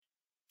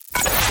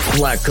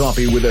Black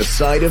Coffee with a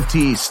Side of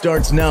Tea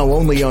starts now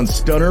only on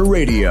Stunner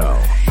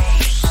Radio.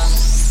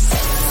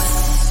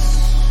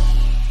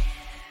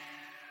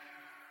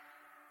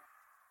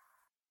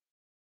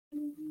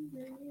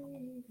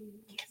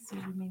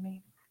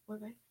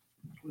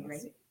 We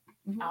ready?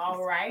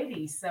 All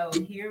righty, so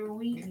here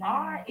we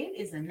are. It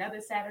is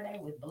another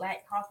Saturday with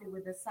Black Coffee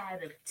with a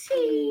Side of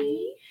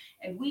Tea,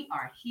 and we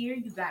are here.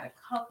 You got a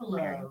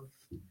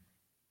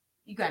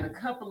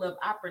couple of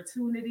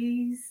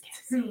opportunities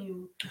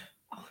to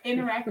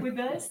interact with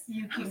us.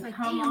 You can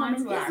come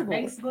on to our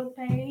Facebook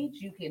page.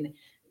 You can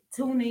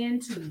tune in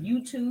to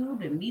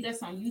YouTube and meet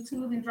us on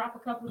YouTube and drop a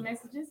couple of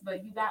messages.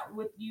 But you got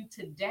with you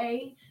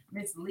today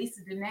Miss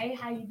Lisa Danae.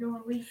 How you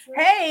doing, Lisa?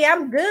 Hey,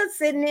 I'm good,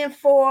 sitting in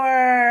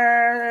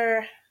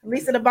for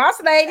Lisa the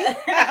Boss Lady.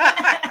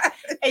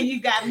 And you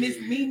got Miss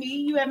Mimi.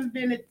 You haven't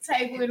been at the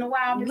table in a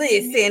while.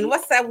 Listen, Mimi.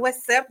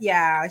 what's up,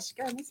 y'all? She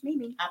got Miss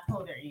Mimi. I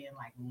pulled her in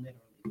like literally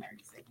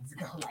 30 seconds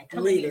ago. Like,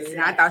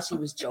 Listen, I thought she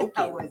was joking.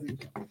 I wasn't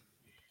joking.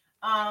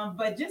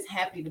 But just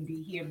happy to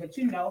be here. But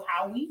you know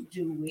how we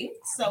do it.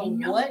 So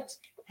what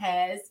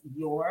has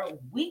your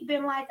week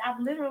been like? I've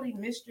literally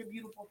missed your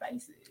beautiful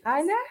faces.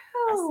 I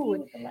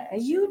know.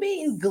 And you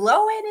been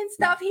glowing and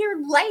stuff here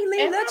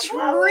lately. Let's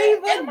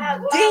been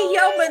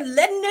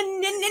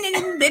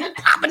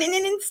popping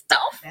in and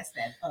stuff. That's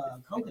that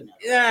coconut.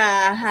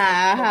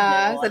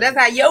 So that's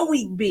how your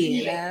week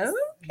been. Yes.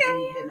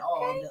 Okay.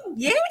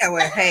 Yeah.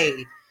 Well,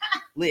 hey,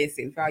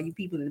 listen, for all you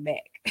people in the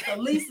back. So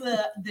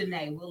Lisa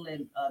Danae, we'll let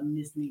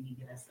Miss Mimi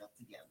get herself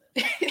together.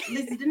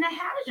 Lisa Danae,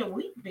 how's your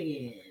week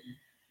been?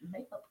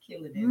 Makeup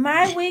killing it.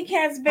 My week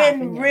has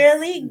been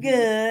really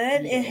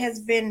good. It has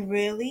been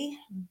really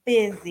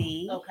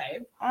busy. Okay.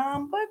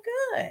 But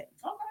good.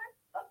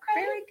 Okay.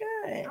 Very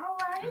good. All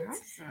right.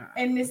 Awesome.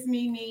 And Miss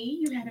Mimi,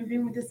 you haven't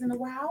been with us in a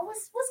while.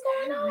 What's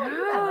going on? You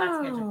got a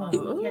lot to catch up on.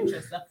 We'll catch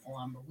us up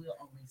on, but we'll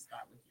only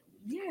start with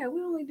you. Yeah,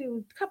 we only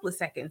do a couple of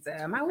seconds.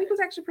 My week was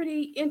actually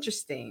pretty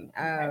interesting.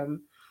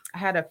 I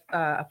had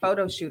a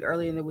photo shoot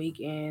early in the week,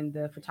 and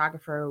the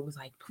photographer was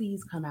like,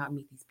 please come out and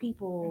meet these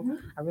people.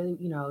 Mm-hmm. I really,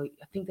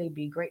 I think they'd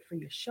be great for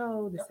your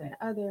show, this and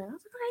the other. And I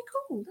was like, all right,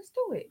 cool, let's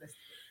do it.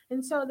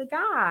 And so the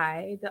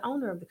guy, the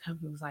owner of the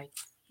company, was like,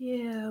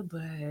 yeah,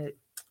 but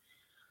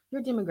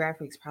your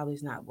demographics probably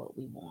is not what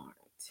we want.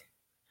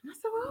 And I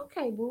said, well,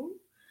 okay, boo,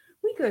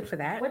 we good for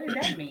that. What did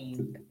that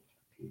mean?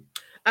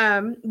 By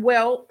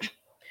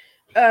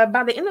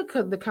the end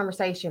of the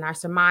conversation, I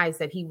surmised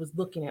that he was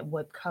looking at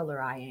what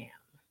color I am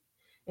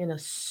and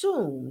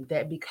assumed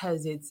that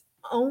because it's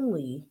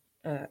only,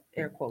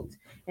 air quotes,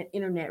 an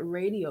internet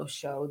radio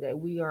show, that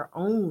we are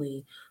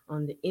only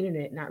on the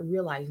internet, not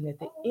realizing that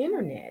the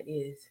internet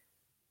is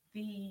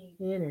the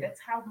internet.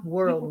 That's how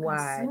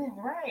worldwide.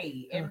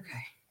 Right.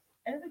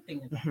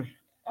 Everything is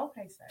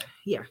okay, sir.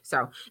 Yeah.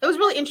 So it was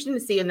really interesting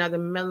to see another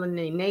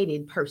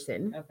melanated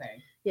person.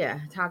 Okay.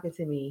 Yeah, talking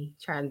to me,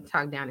 trying to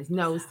talk down his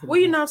nose to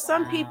me. Well,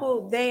 some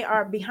people, they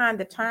are behind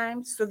the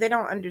times, so they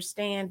don't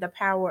understand the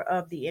power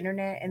of the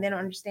internet, and they don't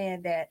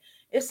understand that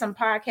there's some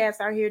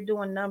podcasts out here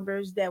doing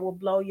numbers that will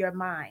blow your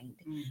mind.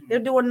 Mm-hmm. They're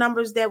doing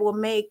numbers that will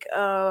make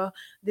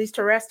these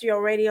terrestrial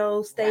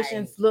radio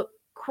stations look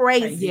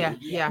crazy.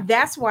 Yeah.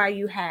 That's why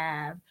you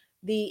have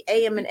the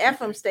AM and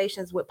FM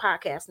stations with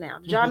podcasts now.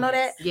 Did y'all know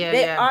that?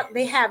 Yeah.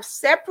 They have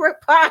separate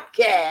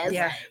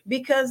podcasts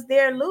because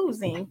they're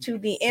losing to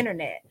the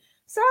internet.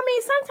 So, I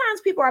mean, sometimes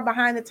people are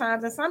behind the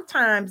times, and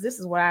sometimes, this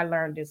is what I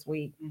learned this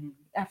week. Mm-hmm.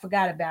 I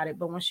forgot about it,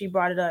 but when she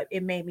brought it up,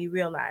 it made me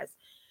realize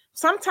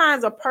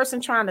sometimes a person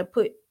trying to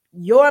put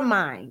your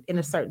mind in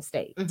a certain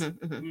state,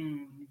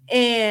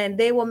 and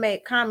they will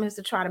make comments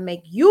to try to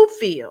make you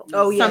feel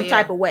some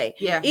type of way.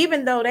 Yeah.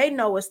 Even though they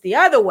know it's the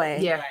other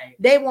way,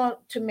 they want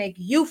to make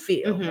you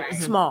feel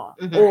small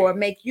or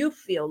make you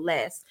feel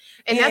less.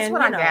 And that's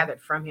what I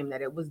gathered from him,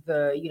 that it was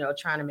the,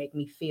 trying to make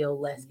me feel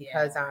less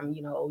because I'm,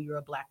 you're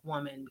a Black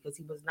woman, because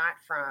he was not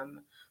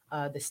from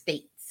the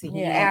States. He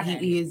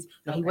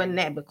wasn't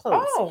that, but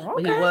close.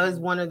 But he was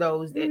one of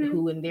those that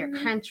who in their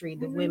country,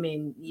 the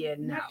women,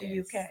 not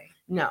the UK.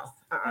 No,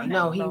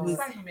 he was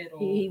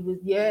Middle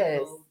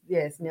Eastern.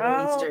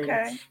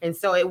 Okay. And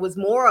so it was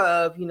more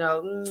of, but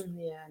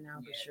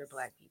you're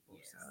Black people.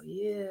 So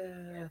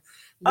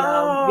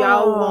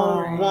y'all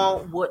won't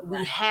want what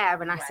we have.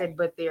 And I said,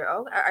 but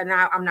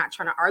I'm not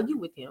trying to argue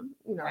with him,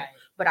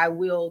 but I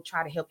will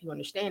try to help you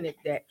understand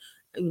that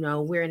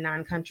we're in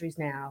 9 countries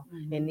now,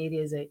 and it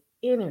is a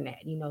internet.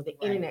 The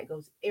internet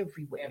goes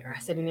everywhere. I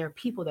said, and there are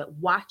people that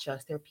watch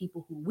us. There are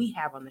people who we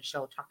have on the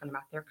show talking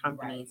about their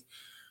companies. Right.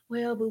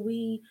 Well, but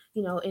we,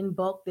 in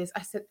bulk this.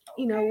 I said,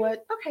 you know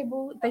what? Okay,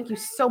 boo. Thank you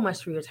so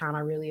much for your time.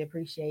 I really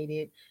appreciate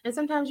it. And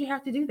sometimes you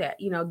have to do that.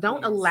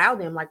 Don't allow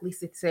them, like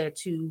Lisa said,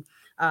 to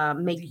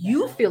make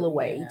you feel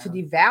away, to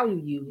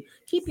devalue you.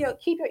 Keep your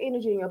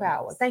energy and your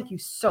power. Thank you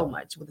so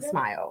much, with a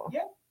smile.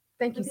 Yeah.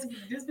 Thank you.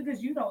 Just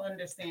because you don't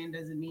understand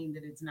doesn't mean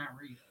that it's not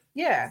real.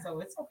 Yeah.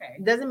 So it's okay.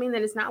 Doesn't mean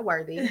that it's not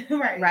worthy.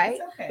 Right.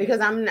 It's okay. Because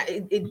I'm not.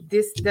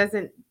 This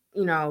doesn't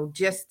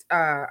just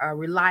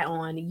rely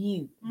on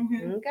you.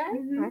 Mhm. Okay.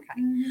 Mhm. Okay.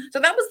 Mhm. So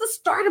that was the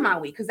start of my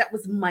week because that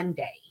was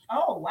Monday.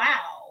 Oh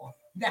wow,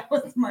 that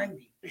was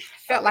Monday.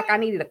 Felt like I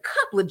needed a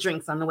couple of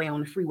drinks on the way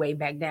on the freeway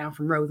back down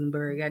from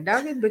Rosenberg. But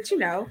I it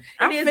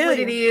is feel what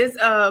you. it is.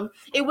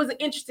 It was an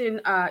interesting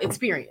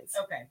experience,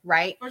 Okay,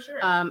 right? for sure.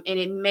 And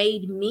it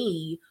made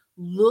me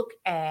look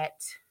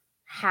at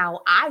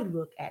how I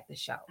look at the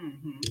show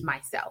Mhm.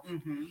 myself,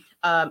 Mhm.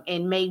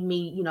 and made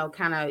me,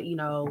 kind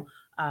of,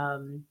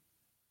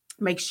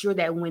 make sure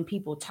that when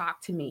people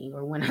talk to me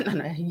or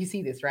when you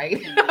see this, right?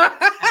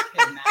 I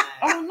cannot.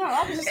 Oh no,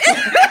 I was just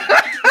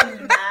I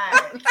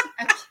cannot.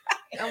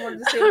 I wanted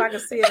to see if I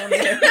could see it on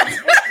there.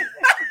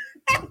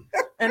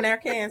 And there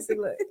can see,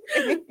 look.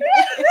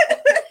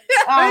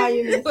 Oh,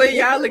 you missed Well, it.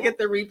 y'all look at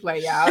the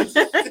replay, y'all.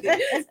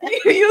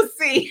 You'll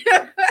see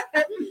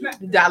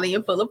Dolly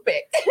in full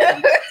effect.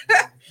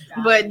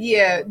 But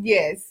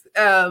yes.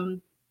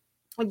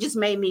 It just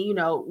made me,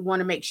 want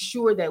to make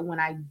sure that when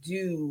I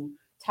do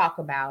talk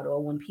about, or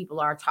when we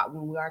are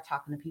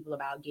talking to people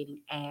about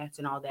getting ads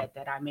and all that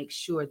I make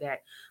sure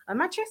that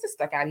my chest is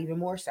stuck out even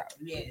more so.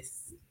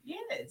 Yes.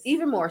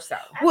 Even more so.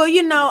 Well,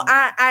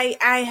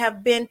 I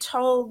have been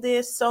told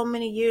this so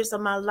many years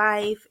of my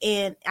life,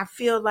 and I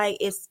feel like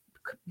it's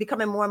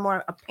becoming more and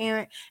more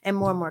apparent and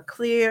more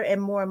clear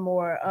and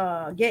more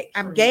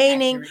I'm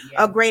gaining accurate,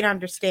 yeah. a great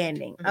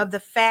understanding of the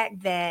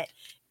fact that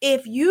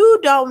if you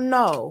don't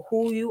know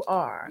who you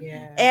are,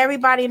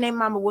 everybody and their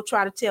mama will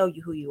try to tell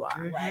you who you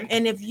are. Right.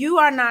 And if you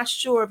are not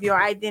sure of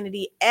your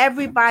identity,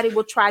 everybody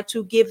will try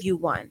to give you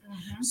one.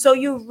 Mhm. So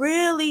you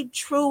really,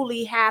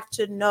 truly have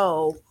to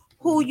know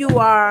who you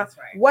are, That's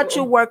right. what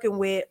you're working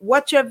with,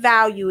 what your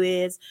value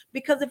is.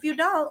 Because if you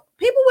don't,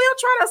 people will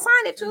try to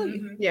assign it to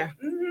you. Mhm. Yeah.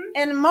 Mhm.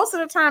 And most of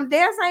the time,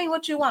 theirs ain't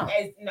what you want.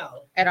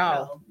 No, At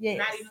all. no, Yes.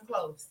 not even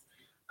close.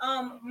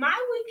 My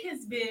week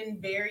has been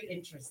very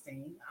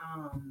interesting.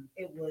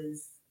 It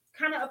was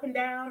kind of up and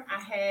down. I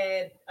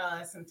had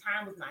some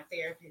time with my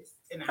therapist,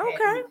 and I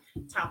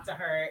hadn't talked to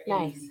her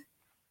Nice. in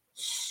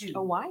shoot,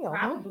 A while,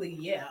 huh?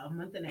 probably a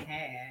month and a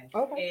half.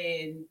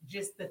 Okay. And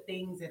just the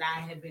things that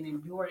I had been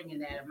enduring in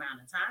that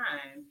amount of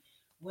time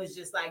was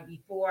just like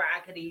before I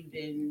could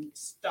even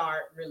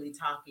start really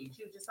talking.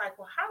 She was just like,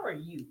 "Well, how are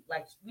you?"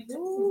 Like we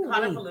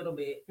caught up a little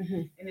bit,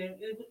 Mhm.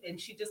 and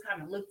she just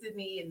kind of looked at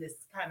me in this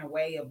kind of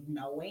way of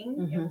knowing.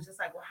 It Mhm. was just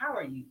like, "Well, how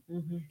are you?"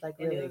 Like,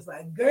 And really? it was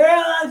like,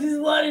 "Girl, I just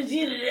wanted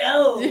you to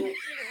know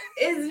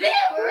it's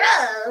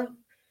been rough."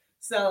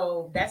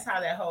 So that's how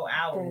that whole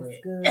hour That's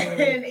went, good.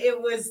 and it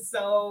was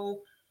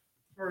so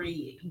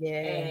freeing.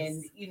 Yes.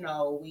 And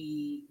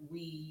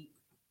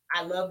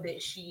I love that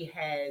she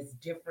has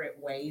different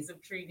ways of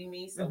treating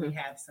me. So we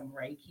have some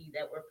Reiki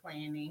that we're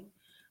planning.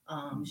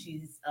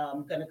 She's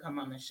going to come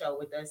on the show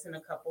with us in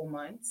a couple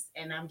months,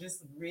 and I'm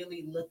just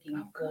really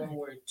looking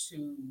forward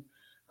to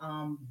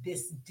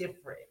this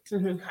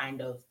different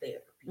kind of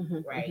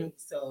therapy, right?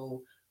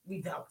 So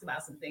we talked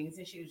about some things,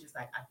 and she was just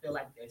like, "I feel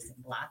like there's some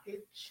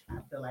blockage. I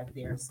feel like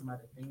there are some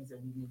other things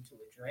that we need to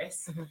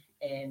address,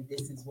 and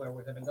this is where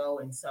we're going to go."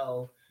 And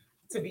so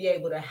to be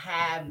able to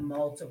have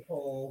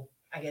multiple,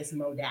 I guess,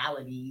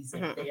 modalities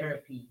of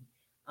therapy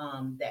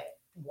that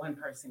one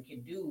person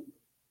can do,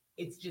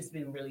 it's just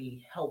been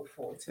really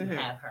helpful to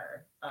have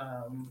her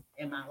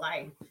in my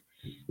life.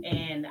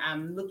 And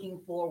I'm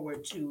looking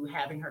forward to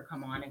having her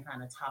come on and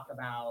kind of talk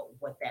about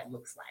what that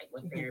looks like,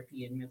 what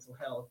therapy and mental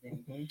health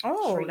and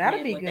Oh,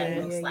 that'll be what that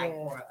good. looks like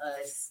for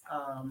us.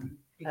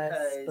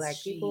 Because Black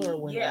people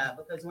or women?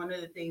 because one of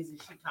the things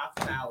that she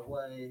talked about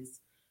was,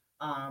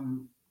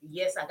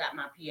 yes, I got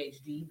my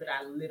PhD, but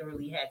I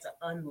literally had to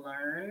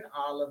unlearn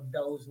all of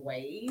those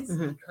ways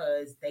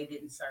because they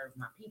didn't serve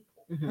my people.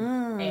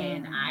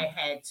 And I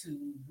had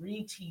to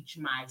reteach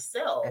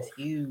myself That's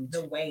huge.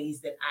 the ways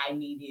that I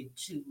needed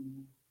to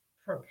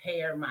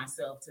prepare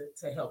myself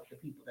to help the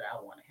people that I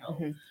want to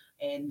help.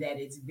 And that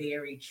it's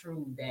very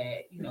true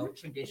that,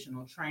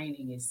 traditional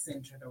training is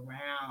centered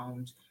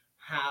around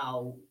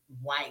how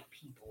white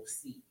people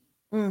see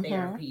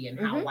therapy and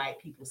how white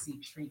people see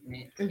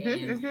treatment.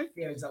 And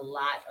there's a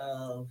lot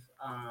of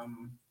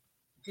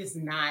just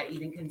not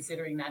even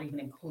considering, not even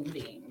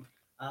including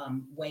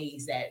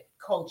ways that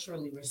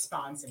culturally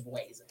responsive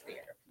ways of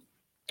therapy.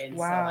 And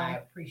so I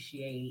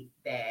appreciate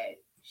that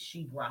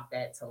she brought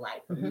that to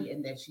light for me,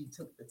 and that she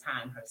took the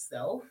time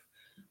herself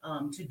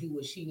to do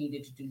what she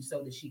needed to do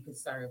so that she could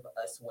serve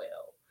us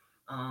well.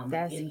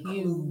 That's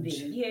including,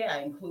 huge.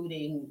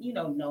 Including,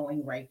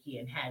 knowing Reiki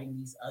and having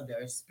these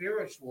other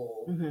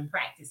spiritual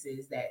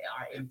practices that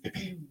are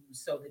infused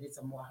so that it's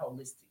a more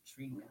holistic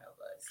treatment of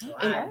us. So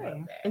I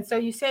love that. And so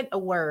you said a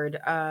word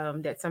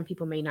that some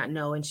people may not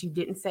know, and she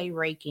didn't say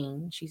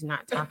Reiki. She's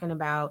not talking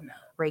about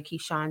Reiki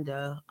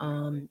Shonda.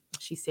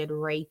 She said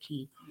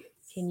Reiki. Yes.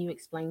 Can you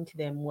explain to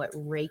them what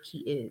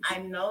Reiki is? I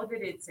know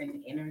that it's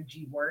an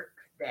energy work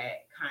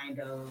that kind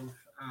of,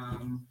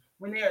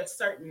 when there are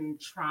certain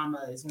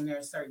traumas, when there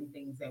are certain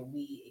things that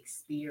we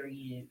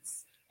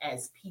experience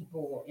as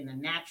people in a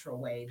natural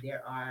way,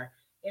 there are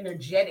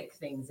energetic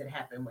things that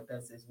happen with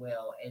us as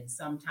well. And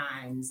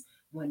sometimes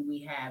when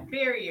we have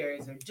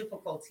barriers or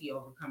difficulty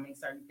overcoming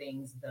certain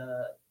things,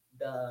 the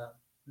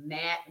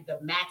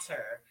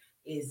matter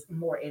is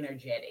more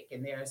energetic,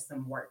 and there's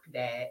some work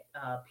that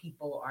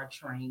people are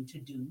trained to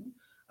do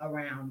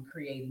around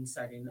creating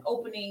certain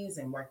openings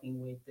and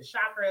working with the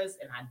chakras.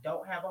 And I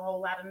don't have a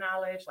whole lot of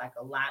knowledge. Like,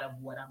 a lot of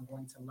what I'm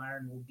going to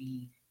learn will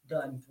be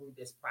done through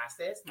this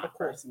process. My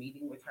first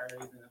meeting with her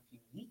is in a few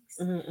weeks.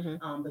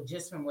 But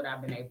just from what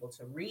I've been able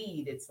to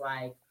read, it's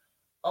like,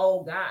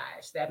 oh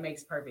gosh, that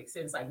makes perfect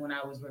sense. Like, when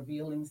I was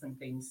revealing some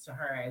things to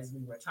her as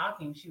we were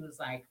talking, she was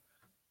like,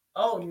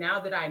 oh, now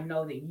that I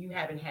know that you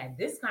haven't had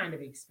this kind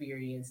of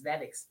experience,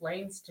 that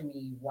explains to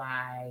me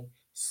why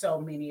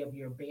so many of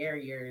your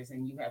barriers,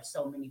 and you have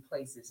so many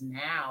places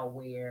now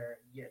where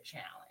you're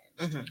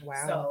challenged.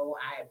 Wow. So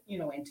I,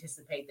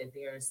 anticipate that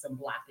there's some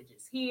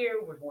blockages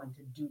here. We're going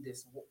to do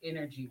this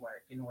energy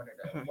work in order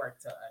to work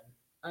to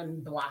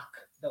unblock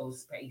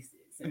those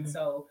spaces. And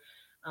so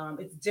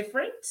it's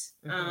different,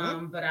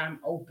 but I'm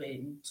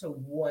open to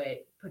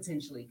what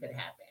potentially could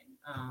happen.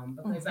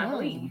 Because I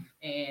believe,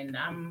 and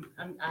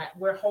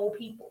we're whole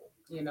people,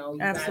 you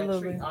Absolutely. gotta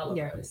treat all of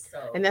us.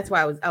 So. And that's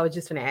why I was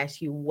just going to ask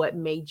you, what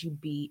made you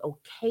be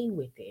okay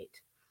with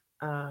it?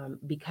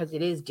 Because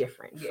it is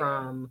different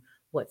from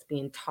what's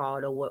being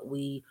taught or what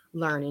we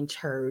learn in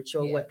church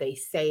or what they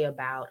say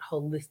about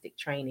holistic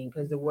training.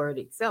 Because the word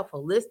itself,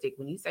 holistic,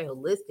 when you say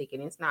holistic,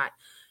 and it's not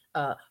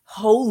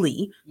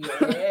holy,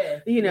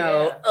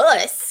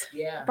 us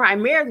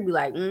primarily be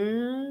like,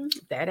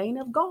 that ain't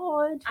of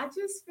God. I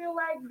just feel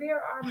like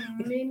there are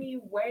many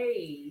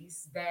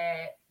ways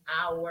that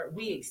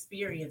we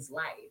experience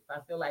life. I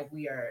feel like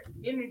we are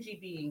energy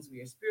beings, we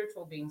are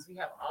spiritual beings. We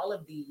have all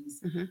of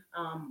these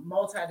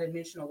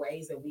multidimensional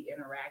ways that we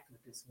interact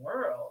with this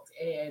world,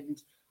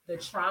 and the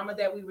trauma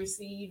that we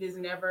receive is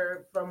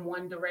never from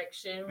one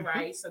direction,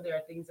 right? So there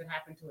are things that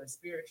happen to us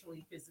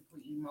spiritually,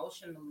 physically,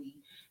 emotionally.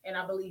 And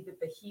I believe that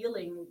the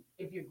healing,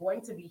 if you're going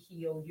to be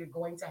healed, you're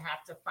going to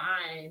have to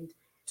find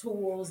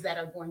tools that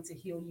are going to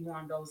heal you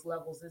on those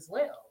levels as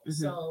well.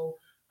 So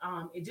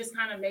it just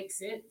kind of makes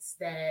sense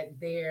that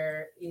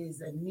there is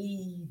a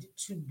need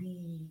to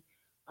be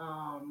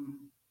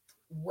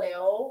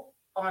well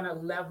on a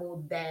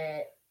level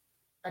that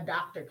a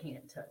doctor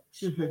can't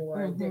touch,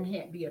 or there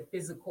can't be a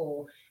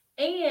physical.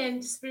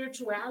 And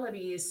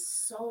spirituality is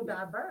so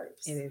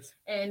diverse. It is.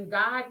 And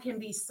God can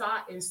be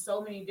sought in so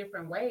many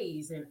different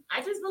ways. And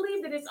I just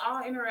believe that it's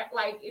all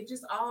it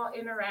just all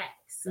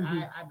interacts.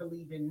 I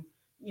believe in,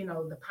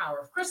 the power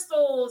of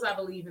crystals. I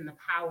believe in the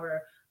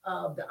power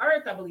of the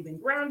earth. I believe in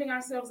grounding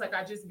ourselves. Like,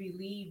 I just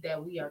believe that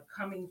we are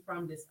coming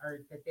from this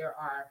earth, that there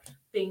are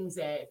things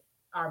that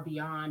are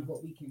beyond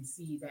what we can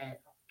see that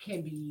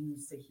can be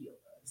used to heal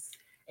us.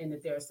 And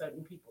that there are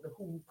certain people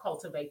who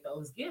cultivate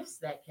those gifts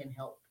that can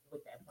help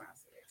with that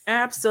process.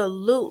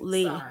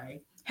 Absolutely.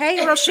 Sorry.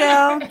 Hey,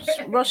 Rochelle.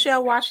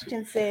 Rochelle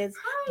Washington says,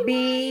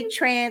 be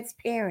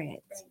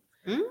transparent.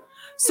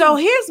 So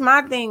here's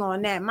my thing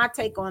on that, my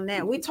take on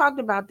that. We talked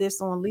about this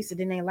on Lisa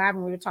Dene Live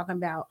when we were talking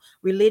about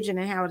religion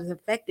and how it has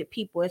affected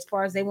people as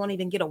far as they won't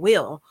even get a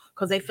will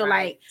because they feel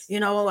like,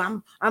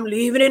 I'm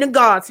leaving it in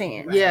God's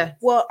hands. Right. Yeah.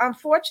 Well,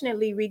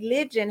 unfortunately,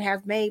 religion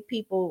has made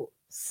people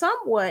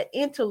somewhat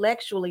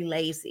intellectually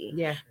lazy.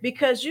 Yeah.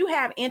 Because you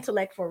have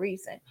intellect for a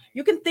reason.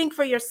 You can think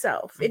for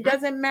yourself. It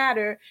doesn't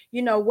matter,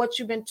 what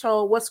you've been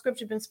told, what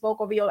scripture been spoke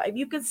over your life.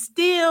 You can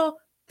still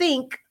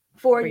think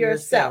for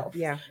yourself.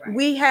 Yeah. Right.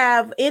 We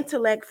have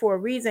intellect for a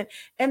reason.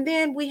 And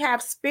then we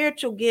have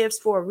spiritual gifts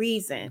for a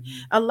reason.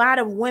 A lot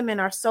of women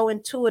are so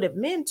intuitive,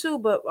 men too,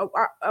 but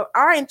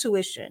our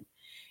intuition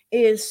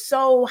is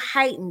so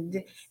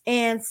heightened,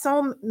 and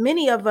so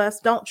many of us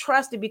don't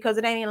trust it because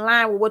it ain't in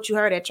line with what you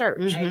heard at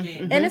church.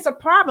 And it's a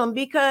problem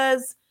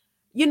because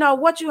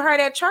what you heard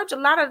at church, a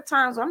lot of the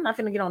times, I'm not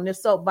going to get on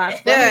this soapbox,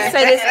 but I'm going to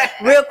say this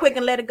real quick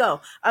and let it go.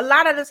 A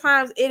lot of the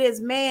times it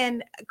is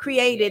man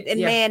created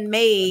and man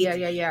made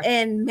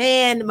and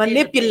man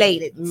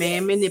manipulated.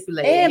 Man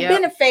manipulated. And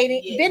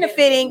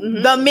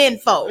benefiting the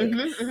menfolk.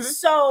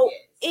 So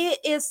it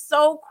is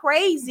so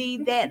crazy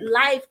that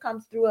life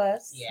comes through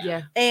us.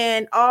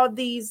 And all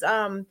these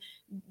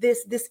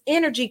this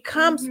energy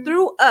comes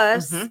through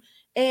us.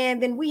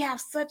 And then we have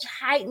such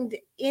heightened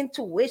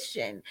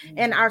intuition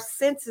and our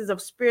senses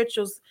of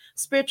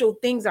spiritual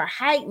things are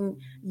heightened,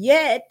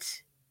 yet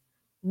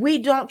we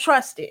don't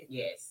trust it.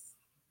 Yes.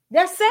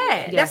 That's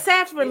sad. That's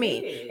sad for me.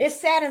 It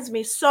saddens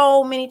me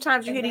so many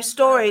times. You hear these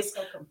stories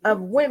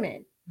of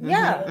women.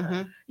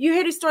 You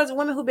hear these stories of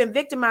women who've been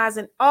victimized,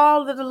 and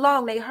all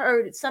along they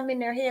heard something in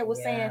their head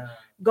was saying,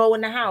 go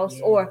in the house,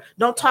 or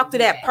don't talk to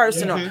that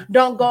person, or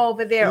don't go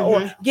over there,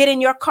 or get in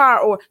your car,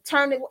 or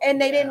turn it,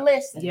 and they didn't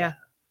listen.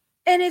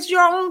 And it's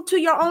your own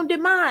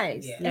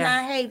demise. And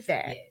I hate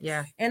that.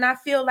 And I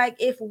feel like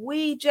if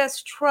we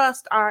just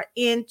trust our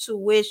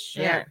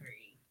intuition,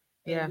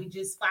 And we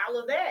just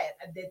follow that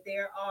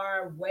there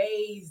are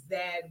ways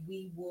that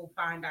we will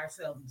find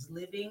ourselves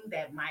living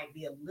that might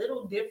be a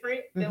little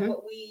different than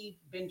what we've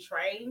been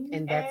trained.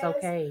 And that's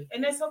okay.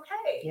 And that's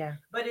okay. Yeah.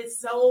 But it's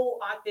so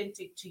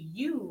authentic to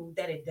you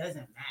that it doesn't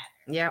matter.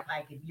 Yeah.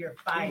 Like if you're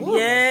fighting.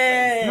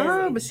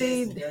 But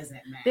see, it doesn't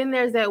matter. Then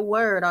there's that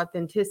word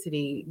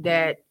authenticity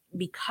that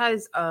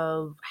because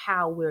of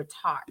how we're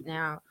taught.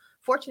 Now,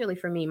 fortunately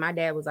for me, my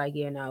dad was like,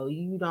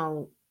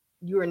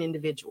 you're an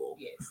individual.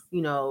 Yes.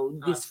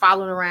 Just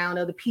following around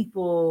other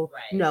people.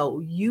 Right. No,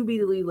 you be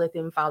the lead, let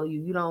them follow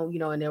you. You don't,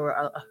 and there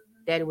were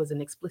daddy was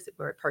an explicit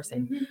word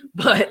person,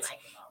 but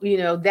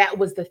that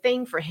was the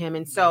thing for him.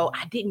 And so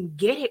I didn't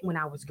get it when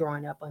I was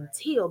growing up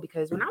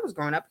because when I was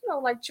growing up,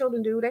 like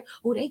children do,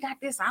 they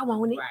got this, I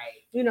want it.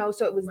 Right.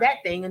 So it was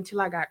that thing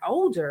until I got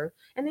older.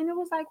 And then it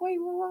was like, wait,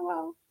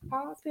 whoa,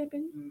 pause,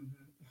 pimping.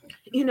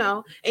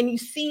 And you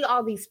see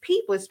all these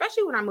people,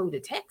 especially when I moved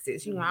to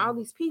Texas, all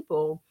these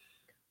people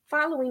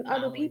following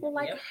other people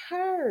like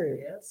her.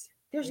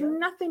 There's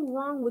nothing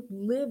wrong with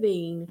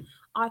living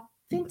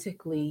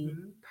authentically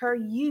per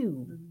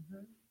you.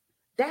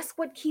 That's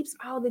what keeps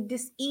all the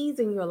dis-ease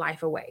in your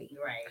life away.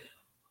 Right.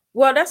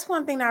 Well, that's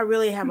one thing I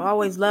really have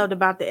always loved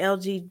about the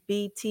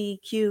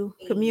LGBTQ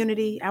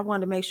community. I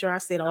wanted to make sure I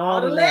said all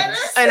the letters.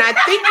 And I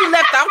think you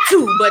left out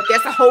 2, but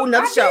that's a whole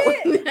nother show.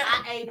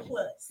 IA+.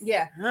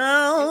 Yeah.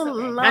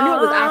 Oh, I knew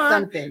it was I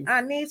something.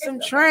 I need some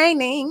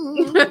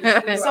training.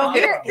 So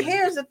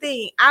here's the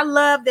thing. I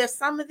love that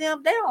some of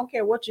them, they don't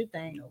care what you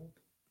think.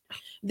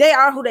 They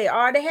are who they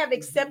are. They have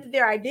accepted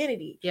their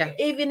identity. Yeah.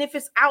 Even if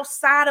it's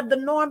outside of the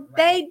norm,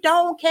 they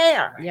don't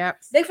care. Yep.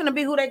 They're going to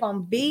be who they're going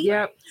to be.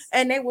 Yep.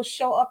 And they will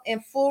show up in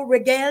full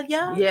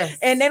regalia. Yes.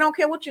 And they don't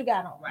care what you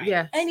got on. Right.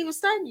 Yeah. Ain't even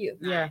studying you.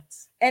 Yeah.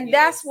 And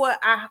that's what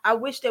I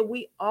wish that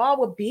we all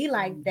would be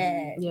like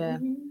that. Yeah.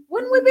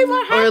 Wouldn't we be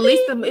more happy? Or at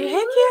least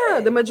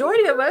the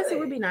majority of us, it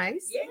would be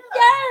nice. Yeah.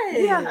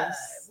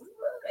 Yes. We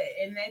would.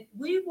 And that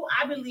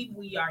I believe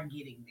we are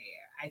getting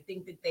there. I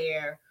think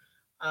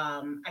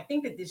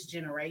that this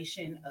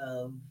generation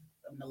of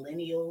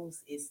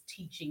millennials is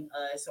teaching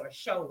us or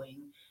showing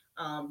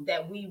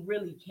that we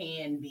really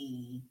can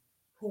be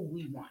who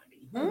we want to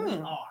be, who we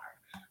are.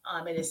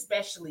 And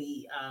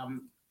especially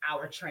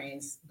our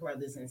trans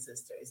brothers and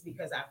sisters,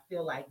 because I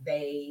feel like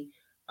they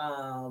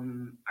are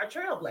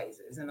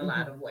trailblazers in a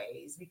lot of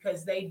ways,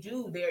 because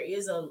there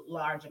is a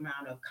large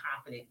amount of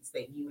confidence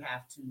that you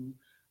have to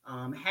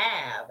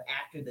have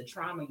after the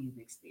trauma you've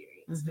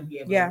experienced to be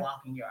able to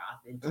walk in your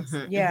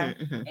authenticity.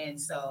 And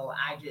so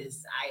I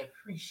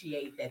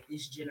appreciate that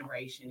this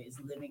generation is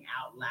living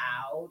out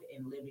loud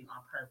and living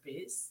on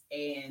purpose,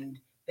 and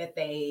that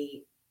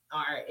they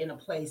are in a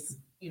place,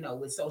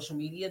 with social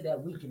media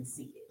that we can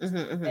see it,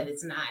 that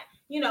it's not,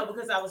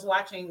 because I was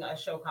watching a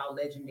show called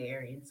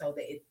Legendary, and so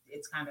that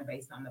it's kind of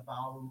based on the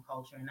ballroom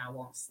culture, and I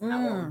won't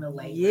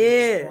belabor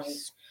this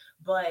point.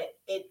 But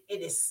it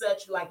is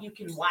such, like, you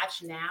can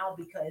watch now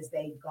because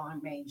they've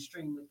gone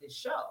mainstream with this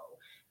show.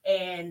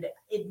 And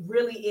it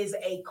really is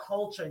a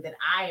culture that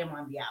I am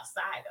on the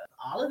outside of.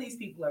 All of these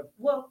people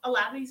a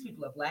lot of these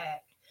people are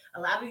Black. A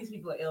lot of these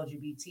people are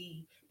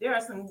LGBT. There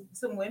are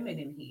some women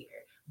in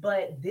here.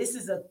 But this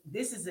is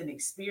an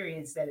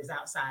experience that is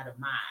outside of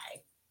my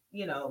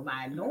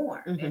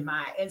norm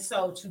and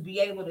so to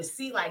be able to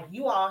see, like,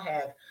 you all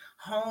have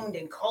honed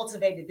and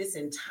cultivated this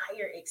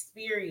entire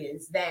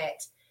experience that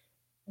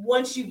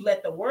once you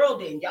let the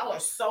world in, y'all are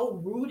so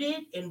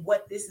rooted in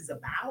what this is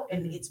about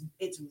and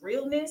its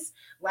realness.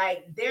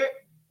 Like,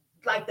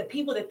 the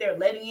people that they're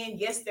letting in,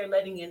 yes, they're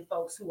letting in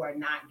folks who are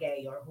not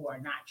gay or who are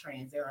not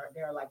trans. There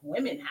are like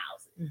women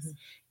houses,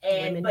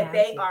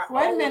 they are.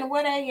 Wait a minute,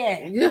 where they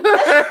at?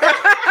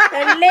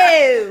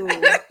 Hello.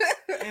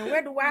 And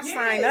where do I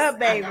sign up,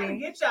 baby? I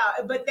get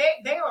y'all, but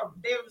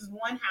there was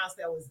one house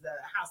that was the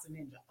House of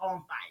Ninja on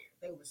fire.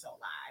 They were so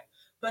live.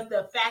 But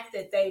the fact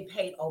that they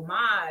paid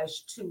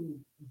homage to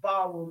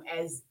ballroom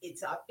as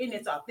it's in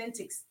its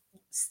authentic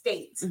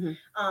state,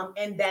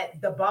 and that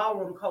the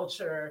ballroom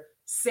culture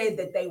said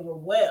that they were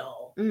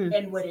well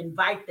and would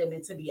invite them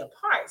and to be a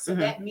part. So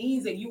that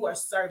means that you are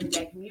serving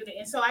that community.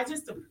 And so I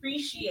just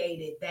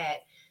appreciated that,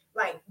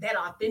 like, that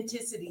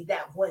authenticity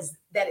that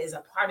is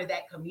a part of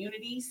that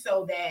community,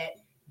 so that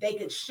they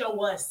could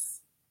show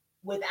us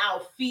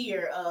without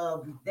fear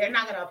of they're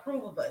not going to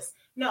approve of us.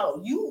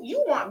 No,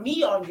 you want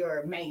me on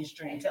your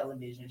mainstream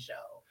television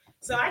show.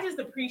 So I just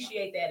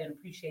appreciate that and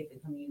appreciate the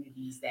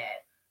communities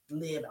that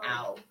live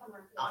out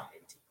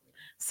authentically.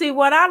 See,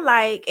 what I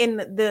like in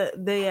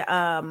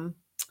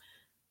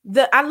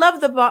I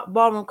love the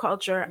ballroom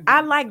culture.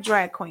 I like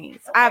drag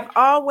queens. Okay. I've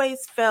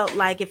always felt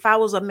like if I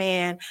was a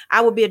man,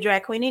 I would be a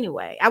drag queen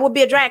anyway. I would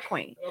be a drag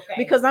queen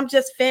because I'm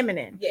just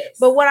feminine. Yes.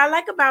 But what I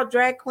like about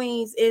drag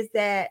queens is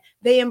that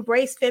they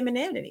embrace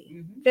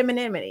femininity,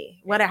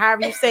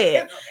 however you say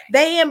it.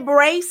 They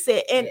embrace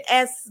it. And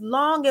as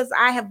long as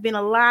I have been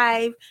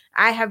alive,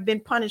 I have been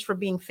punished for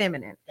being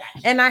feminine.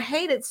 Gotcha. And I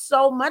hate it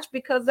so much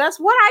because that's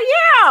what I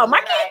am.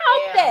 I can't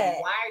help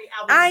that.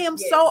 I am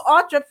so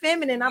ultra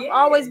feminine. I've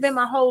always been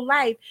my whole whole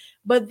life,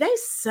 but they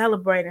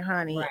celebrated,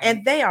 honey, Right.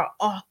 and they are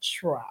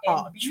ultra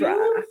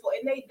beautiful,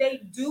 and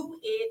they do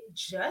it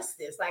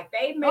justice. Like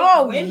they make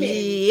women.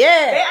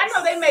 Yeah, I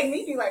know they make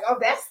me be like, oh,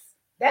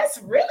 that's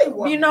really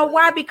what you know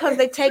why? Because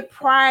they take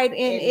pride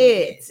in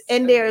it,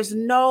 and there's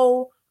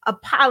no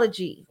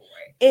apology.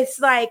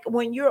 It's like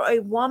when you're a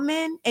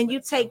woman and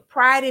you take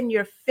pride in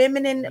your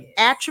feminine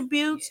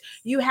attributes,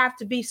 you have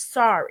to be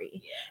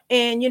sorry.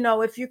 And, you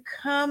know, if you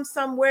come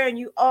somewhere and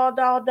you all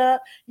dolled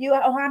up,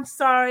 oh, I'm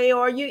sorry,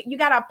 or you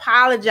got to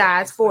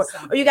apologize for it,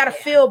 or you got to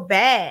feel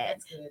bad.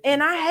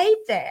 And I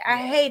hate that. I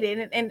hate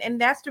it. And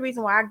that's the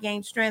reason why I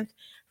gained strength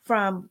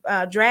from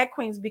drag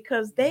queens,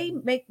 because they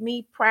make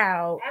me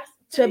proud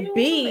to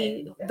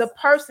be the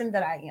person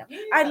that I am.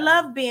 I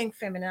love being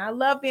feminine. I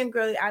love being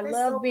girly. I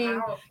love being,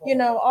 you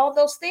know, all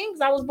those things.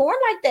 I was born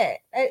like that.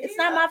 It's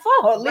not my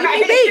fault. Leave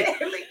me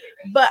be.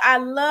 But I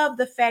love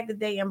the fact that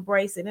they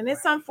embrace it. And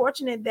it's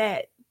unfortunate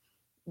that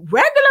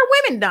regular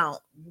women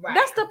don't.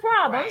 That's the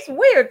problem. It's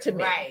weird to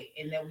me.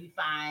 And then we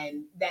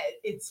find that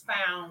it's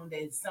found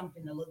as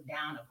something to look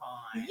down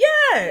upon.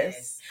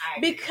 Yes.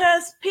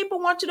 Because people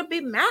want you to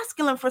be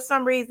masculine for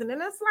some reason.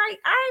 And it's like,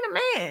 I ain't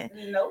a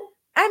man. No.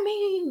 I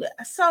mean,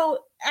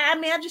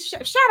 I just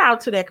shout out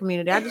to that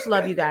community. I just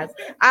love you guys.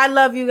 I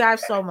love you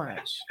guys so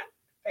much.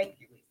 Thank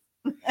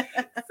you.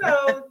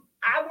 So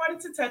I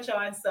wanted to touch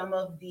on some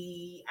of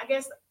the, I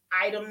guess,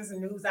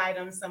 news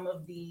items, some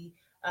of the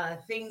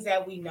things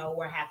that we know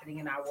were happening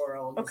in our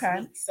world this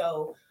week.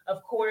 So,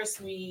 of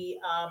course, we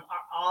are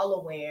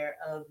all aware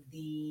of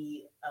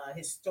the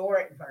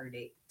historic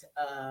verdict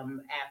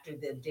after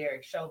the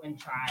Derek Chauvin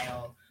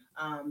trial,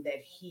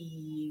 that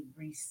he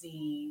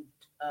received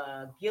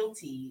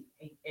guilty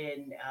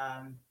and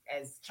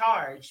as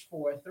charged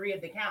for all three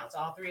of the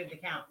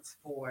counts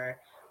for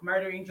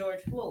murdering George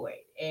Floyd.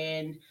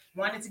 And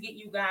wanted to get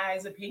you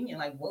guys' opinion.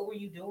 Like, what were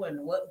you doing?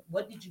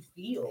 What did you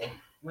feel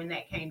when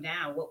that came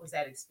down? What was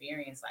that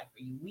experience like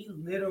for you? We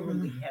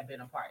literally have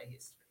been a part of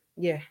history.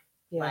 Yeah.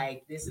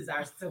 Like, this is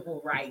our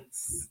civil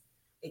rights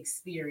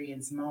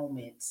experience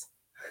moment.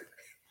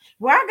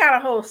 Well, I got a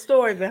whole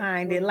story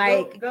behind it.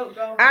 Like, go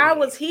I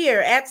was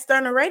here at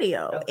Stunner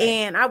Radio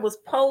and I was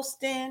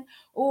posting,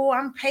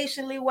 I'm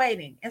patiently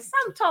waiting. And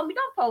some told me,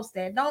 don't post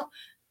that.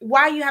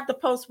 Why you have to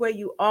post where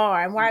you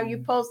are and why are you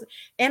posting?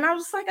 And I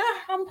was like,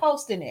 I'm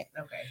posting it.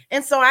 Okay.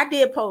 And so I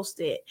did post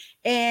it.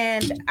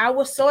 And I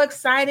was so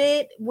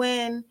excited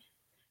when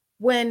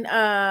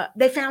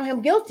they found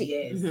him guilty.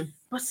 Yes.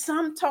 But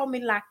some told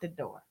me lock the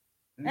door.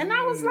 And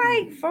I was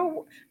like,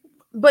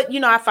 but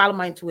you know, I follow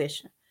my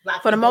intuition.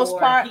 For the most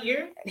part,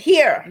 here.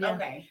 Yeah.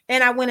 Okay.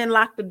 And I went and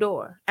locked the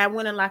door.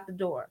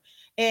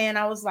 And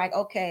I was like,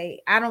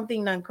 okay, I don't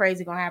think nothing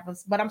crazy gonna happen,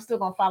 but I'm still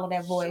gonna follow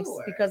that voice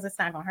because it's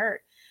not gonna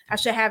hurt. I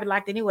should have it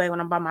locked anyway when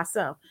I'm by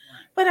myself.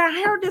 But I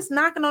heard this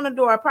knocking on the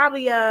door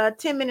probably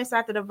 10 minutes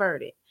after the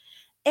verdict.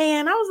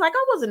 And I was like,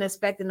 I wasn't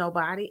expecting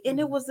nobody. And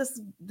it was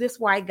this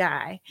white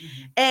guy.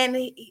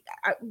 And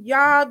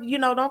y'all, you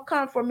know, don't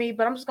come for me,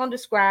 but I'm just going to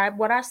describe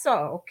what I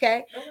saw,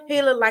 okay? He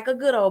looked like a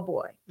good old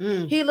boy.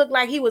 He looked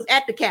like he was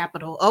at the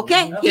Capitol,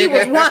 okay? He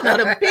was one of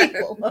the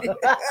people.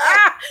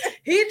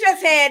 He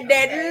just had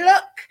that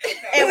look.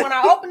 And when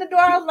I opened the door,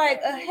 I was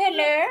like,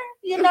 hello,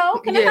 you know,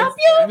 can I help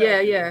you?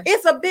 Yeah.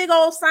 It's a big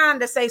old sign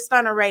that says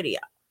Stunner Radio.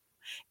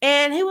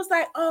 And he was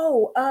like,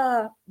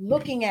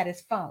 looking at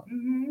his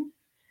phone.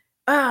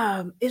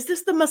 Is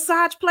this the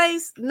massage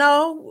place?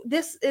 No,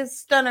 this is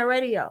Stunner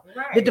Radio.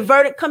 Right. Did the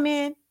verdict come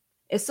in?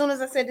 As soon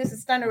as I said this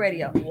is Stunner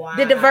Radio,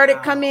 did the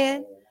verdict come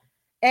in?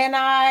 And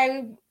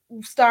I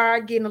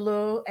started getting a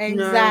little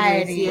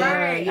anxiety.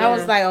 Right. I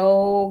was like,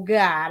 oh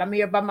God, I'm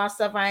here by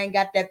myself. I ain't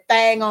got that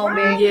thing on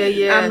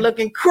me. Yeah. I'm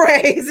looking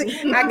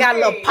crazy. I got a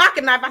little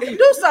pocket knife. I can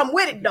do something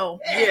with it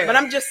though. But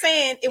I'm just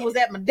saying it was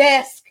at my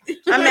desk.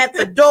 I'm at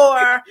the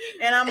door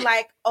and I'm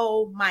like,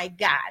 oh my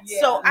God.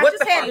 So I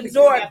just had the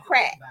door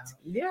cracked.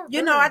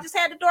 I just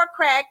had the door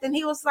cracked and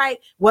he was like,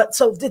 what?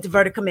 So did the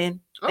verdict come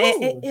in?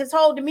 And his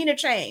whole demeanor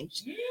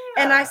changed.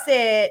 And I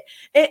said,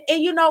 and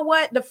you know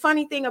what? The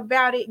funny thing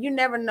about it, you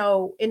never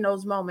know in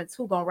those moments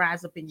who's gonna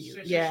rise up in you.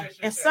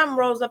 And some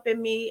rose up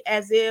in me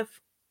as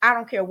if I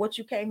don't care what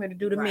you came here to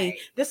do to me.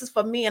 This is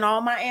for me and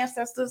all my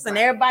ancestors and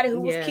everybody who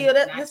was killed.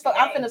 I'm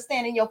finna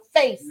stand in your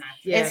face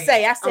and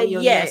say, I said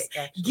yes,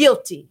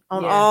 guilty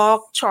on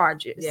all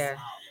charges.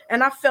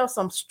 And I felt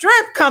some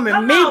strength coming,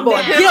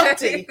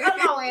 guilty.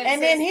 And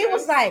then he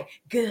was like,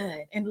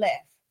 good, and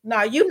left.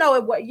 No, you know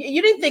it. What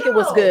you didn't think it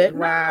was good.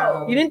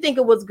 Wow, you didn't think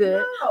it was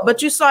good,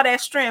 but you saw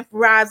that strength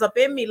rise up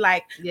in me.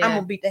 Like I'm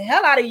gonna beat the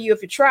hell out of you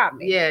if you try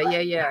me. Yeah.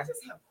 I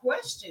just have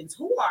questions.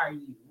 Who are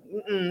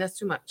you? That's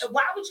too much.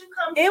 Why would you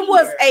come? It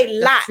was a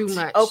lot. That's too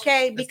much.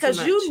 Okay,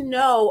 because you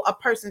know a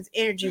person's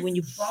energy when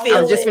you feel. I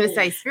was just gonna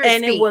say,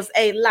 and it was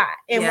a lot.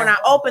 And when I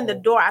opened the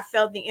door, I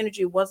felt the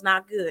energy was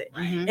not good,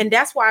 and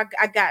that's why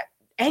I got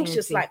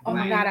anxious. Like, oh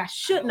my God, I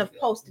shouldn't have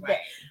posted that.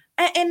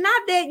 And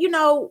not that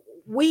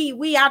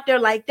we out there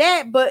like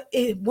that, but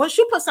once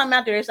you put something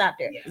out there, it's out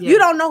there. Yeah. You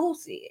don't know who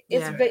see it.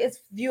 Yeah.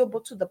 It's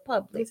viewable to the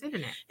public. It's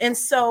internet. And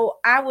so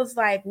I was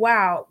like,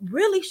 wow,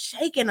 really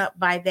shaken up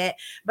by that.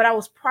 But I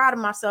was proud of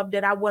myself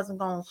that I wasn't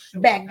going to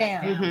back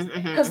down.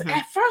 Because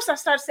at first I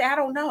started to say, I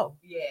don't know.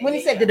 When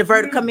he said, did the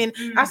verdict come in?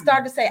 I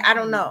started to say, I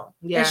don't know.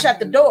 And shut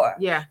the door.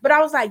 Yeah. But I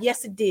was like,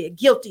 yes, it did.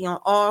 Guilty on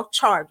all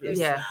charges.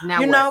 Yeah.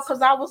 Now you know,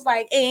 because I was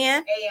like,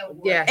 and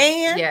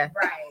yeah.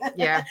 Right.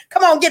 Yeah.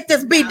 Come on, get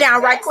this beat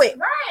down right quick.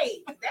 Right.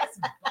 That's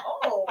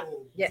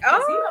bold. Yeah.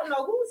 Oh, you don't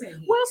know who's in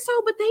here. Well,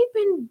 so but they've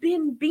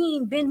been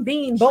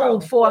being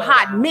bold for a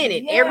hot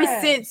minute. Yes. Ever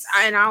since,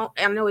 and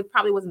I know it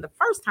probably wasn't the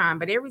first time,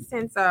 but ever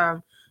since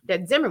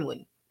that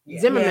Zimmerman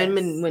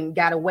when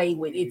got away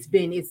with, it's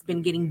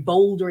been getting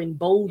bolder and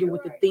bolder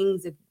with the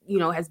things that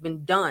has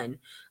been done.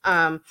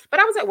 But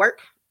I was at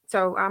work,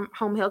 so I'm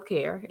home health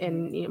care,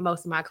 and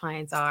most of my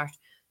clients are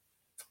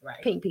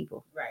pink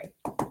people, right?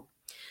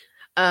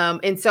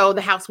 And so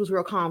the house was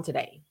real calm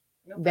today.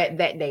 That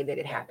day that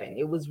it happened,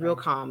 it was real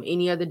calm.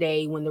 Any other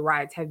day when the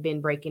riots have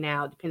been breaking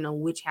out, depending on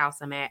which house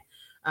I'm at,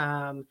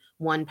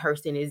 one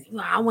person is,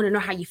 I want to know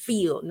how you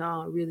feel.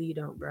 No, really, you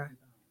don't, bro.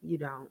 You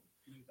don't.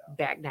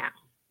 Back down.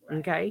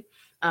 Okay.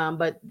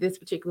 But this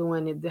particular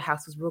one, the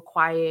house was real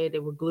quiet. They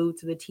were glued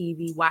to the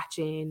TV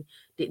watching,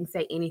 didn't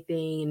say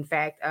anything. In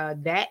fact,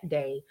 that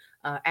day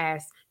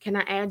asked, can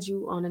I add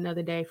you on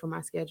another day for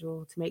my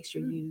schedule to make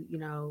sure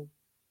to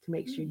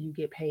make sure you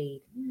get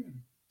paid?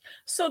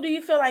 So do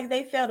you feel like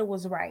they felt it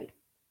was right?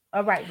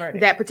 A right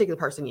verdict? That particular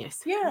person,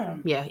 yes. Yeah.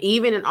 Yeah.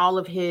 Even in all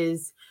of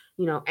his,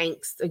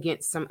 angst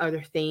against some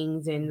other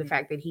things, and the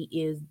fact that he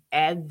is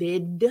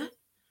avid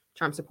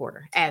Trump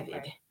supporter,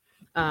 avid.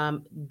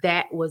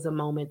 That was a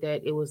moment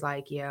that it was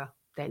like, yeah,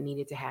 that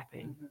needed to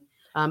happen.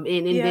 And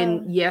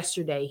then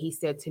yesterday he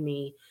said to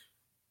me,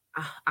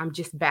 I'm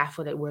just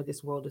baffled at where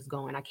this world is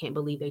going. I can't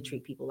believe they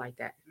treat people like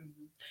that.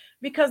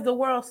 Because the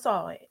world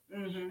saw it.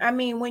 I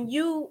mean,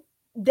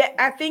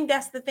 I think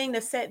that's the thing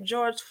that set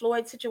George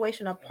Floyd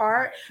situation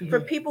apart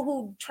for people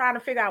who try to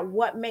figure out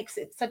what makes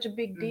it such a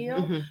big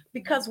deal,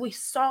 because we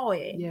saw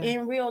it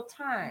in real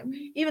time.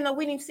 Even though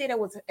we didn't see it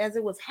as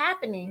it was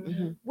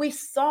happening, we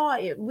saw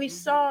it. We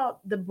saw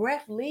the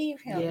breath leave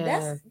him.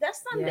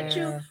 That's something that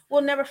you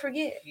will never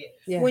forget.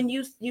 When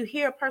you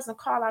hear a person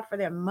call out for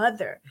their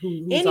mother,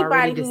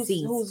 anybody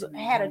who's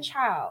had a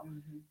child.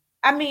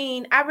 I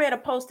mean, I read a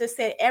post that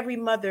said every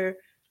mother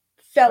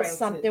felt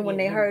something when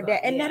they heard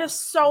that. And that is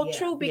so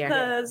true,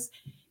 because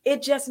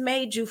it just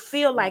made you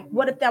feel like,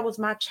 what if that was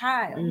my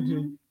child?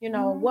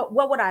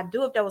 What would I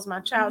do if that was my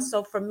child?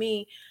 So for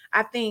me,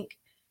 I think,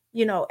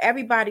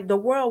 everybody, the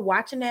world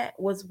watching that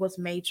was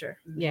major.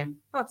 Yeah,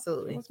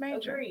 absolutely. It was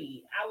major.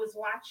 Agreed. I was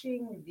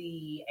watching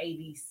the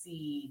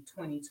ABC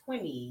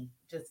 2020.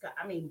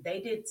 They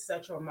did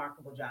such a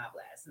remarkable job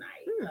last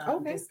night.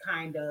 Just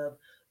kind of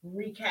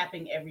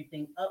recapping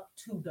everything up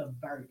to the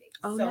verdict.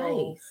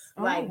 Nice.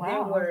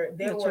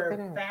 There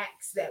were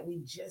facts that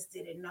we just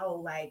didn't know.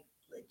 Like,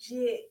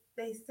 legit,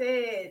 they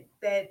said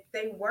that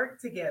they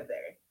worked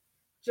together.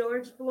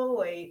 George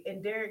Floyd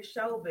and Derek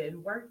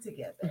Chauvin worked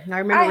together. I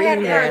remember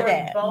reading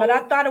that, but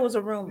I thought it was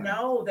a rumor.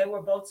 No, they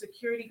were both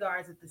security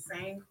guards at the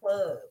same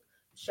club.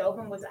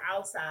 Chauvin was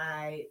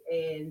outside,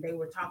 and they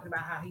were talking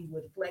about how he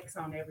would flex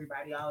on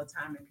everybody all the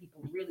time, and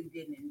people really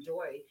didn't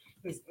enjoy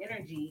his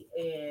energy.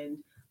 And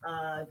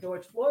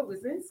George Floyd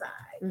was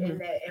inside, and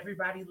that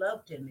everybody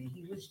loved him, and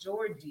he was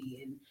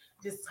Georgie, and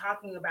just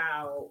talking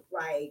about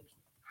like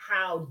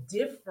how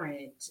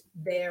different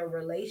their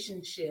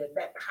relationship,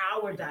 that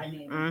power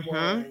dynamic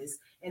was,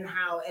 and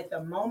how at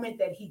the moment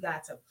that he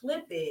got to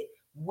flip it,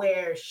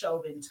 where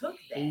Chauvin took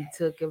that. He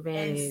took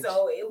advantage. And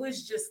so it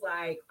was just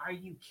like, are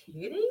you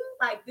kidding?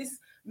 Like, this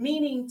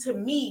meaning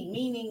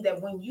that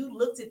when you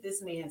looked at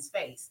this man's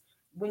face,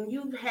 when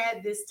you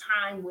had this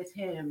time with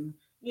him,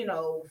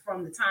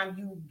 from the time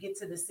you get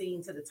to the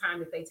scene to the time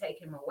that they take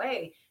him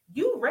away,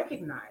 you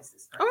recognize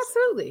this person. Oh,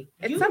 absolutely.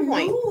 At some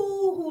point. You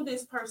knew who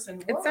this person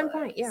was. At some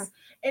point, yeah.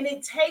 And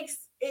it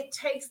takes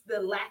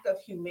the lack of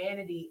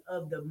humanity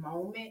of the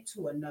moment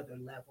to another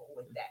level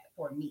with that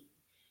for me.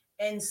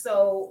 And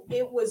so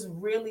it was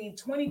really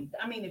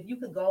if you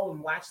could go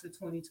and watch the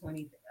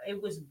 2020,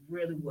 it was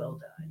really well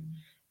done.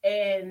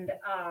 And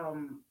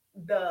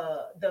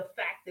the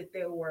fact that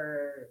there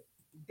were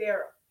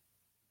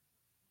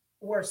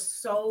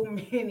so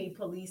many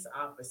police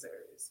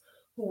officers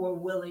who were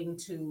willing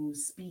to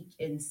speak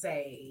and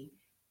say,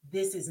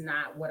 this is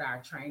not what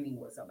our training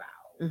was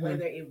about,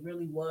 whether it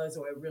really was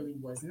or it really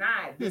was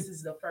not. This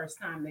is the first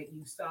time that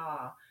you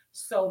saw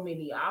so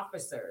many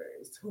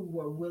officers who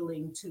were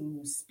willing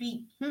to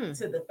speak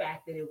to the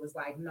fact that it was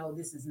like, no,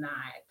 this is not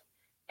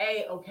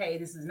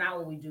this is not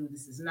what we do.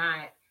 This is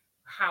not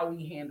how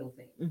we handle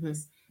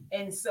things.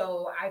 And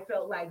so I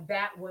felt like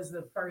that was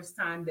the first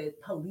time that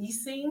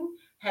policing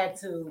had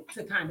to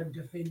kind of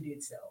defend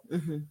itself,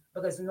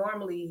 because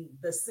normally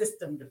the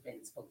system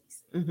defends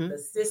policing, the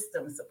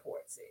system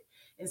supports it.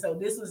 And so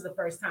this was the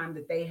first time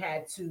that they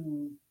had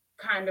to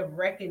kind of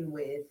reckon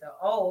with,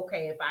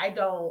 if I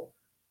don't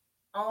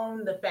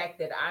own the fact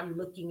that I'm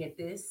looking at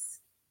this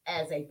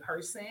as a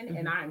person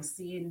and I'm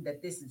seeing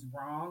that this is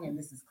wrong and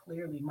this is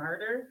clearly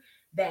murder,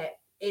 that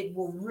it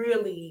will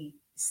really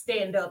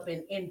stand up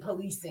in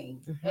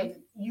policing. And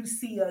you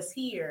see us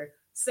here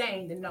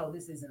saying that no,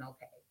 this isn't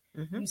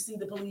okay. You see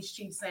the police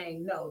chief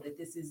saying no, that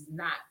this is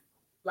not,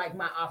 like,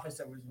 my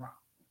officer was wrong.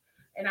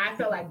 And I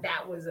feel like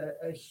that was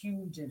a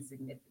huge and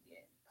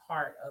significant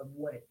part of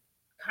what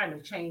kind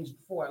of changed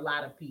for a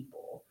lot of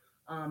people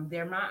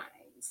their minds.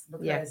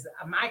 Because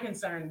my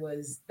concern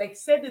was, they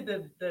said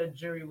that the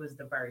jury was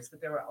diverse,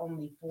 but there were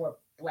only 4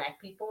 Black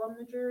people on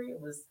the jury. It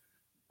was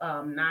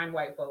 9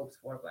 white folks,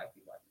 4 Black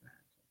people.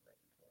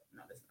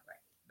 No, that's not right.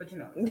 But you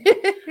know,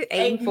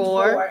 8 and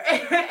 4.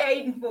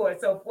 8 and 4.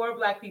 So 4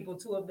 Black people,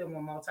 2 of them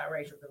were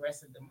multiracial, the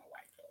rest of them were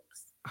white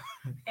folks.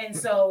 And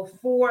so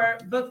for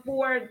the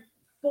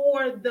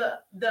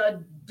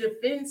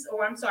defense,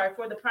 or I'm sorry,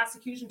 for the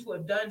prosecution to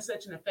have done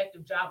such an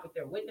effective job with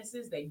their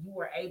witnesses, that you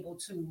were able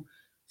to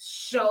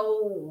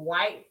show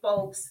white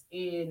folks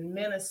in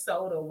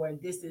Minnesota, where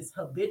this is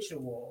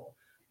habitual,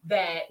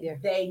 that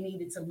they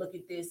needed to look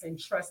at this and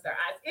trust their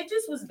eyes. It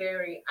just was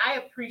I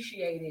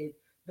appreciated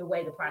the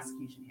way the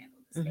prosecution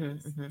handled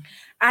this case.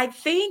 I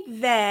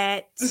think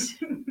that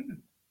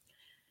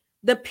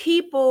the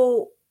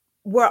people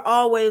were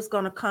always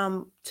going to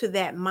come to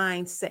that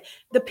mindset.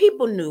 The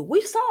people knew.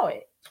 We saw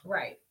it.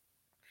 Right.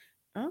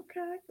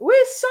 Okay.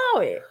 We saw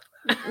it.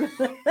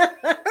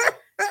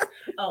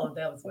 Oh,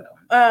 that was what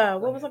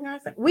what was I going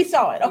to say? We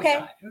saw it.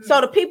 Okay.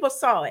 So the people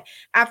saw it.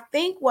 I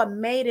think what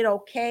made it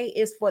okay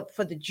is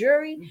for the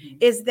jury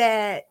is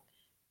that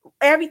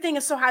everything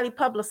is so highly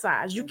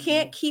publicized. You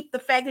can't keep the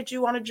fact that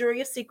you on a jury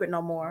a secret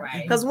no more.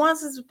 Because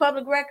once it's a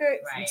public record,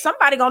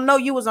 somebody gonna know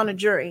you was on a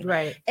jury.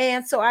 Right.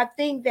 And so I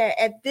think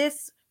that at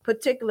this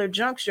particular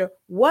juncture,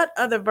 what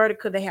other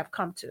verdict could they have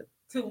come to?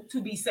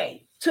 To be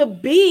safe. To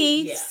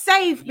be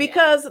safe,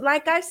 because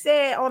like I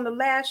said on the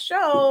last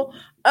show,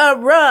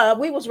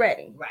 we was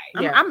ready.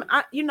 Right.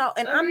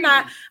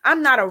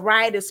 I'm not a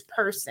riotous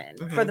person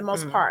for the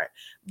most part,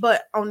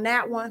 but on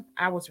that one,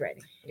 I was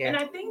ready. Yeah. And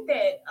I think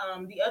that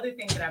the other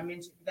thing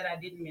that I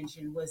didn't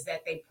mention was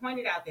that they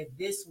pointed out that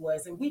this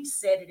was, and we've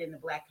said it in the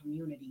Black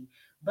community,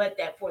 but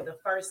that for the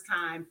first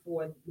time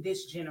for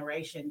this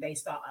generation, they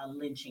saw a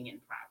lynching in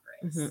progress.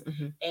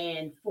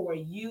 And for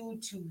you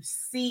to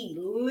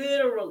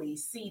literally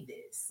see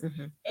this,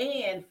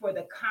 and for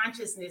the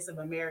consciousness of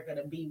America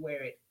to be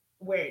where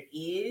it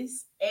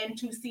is, and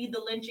to see the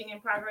lynching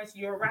in progress,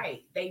 you're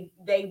right.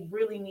 They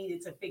really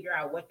needed to figure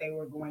out what they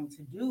were going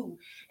to do.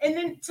 And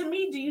then, to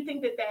me, do you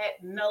think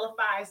that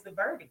nullifies the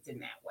verdict in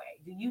that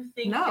way? Do you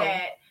think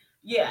that?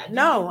 Yeah.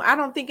 No, I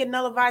don't think it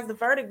nullifies the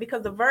verdict,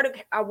 because the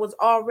verdict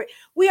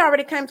we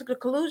already came to the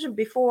conclusion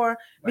before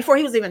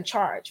he was even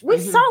charged. We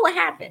saw what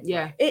happened.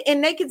 Yeah.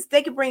 And they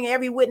could bring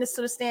every witness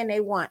to the stand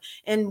they want.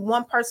 And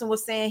one person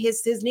was saying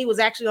his knee was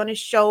actually on his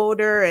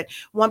shoulder, and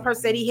one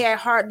person said he had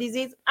heart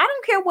disease. I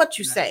don't care what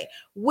you say.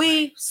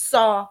 We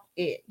saw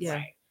it. Yeah.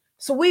 Right.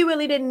 So we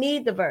really didn't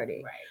need the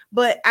verdict. Right.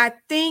 But I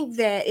think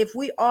that if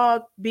we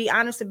all be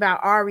honest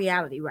about our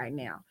reality right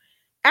now,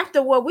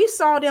 after what we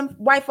saw them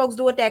white folks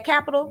do at that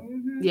Capitol,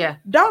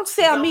 don't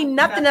tell me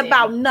nothing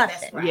about nothing.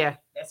 That's right. Yeah.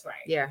 That's right.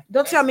 Yeah.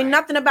 Don't tell me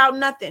nothing about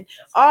nothing.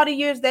 All the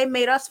years they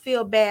made us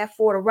feel bad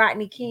for the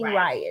Rodney King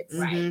riots,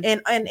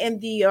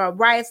 and the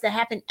riots that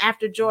happened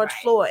after George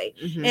Floyd,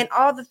 and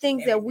all the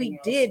things that we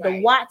did, the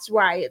Watts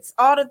riots,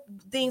 all the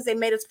things they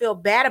made us feel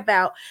bad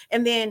about,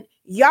 and then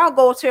y'all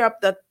go tear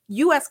up the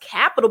U.S.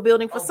 Capitol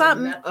building for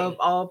something of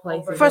all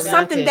places, for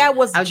something that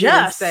was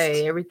just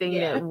say everything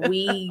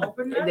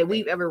that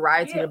we've ever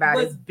rioted about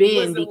has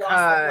been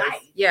because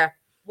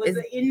was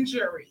an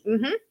injury,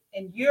 Mm-hmm.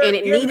 and you're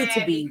needed mad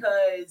to be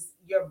because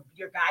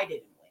your guy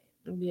didn't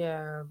win.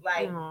 Yeah,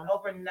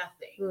 over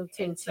nothing.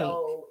 And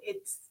so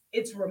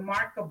it's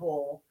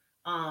remarkable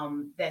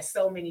that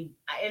so many,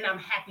 and I'm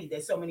happy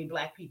that so many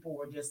Black people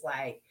were just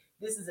like,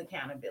 this is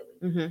accountability.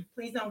 Mm-hmm.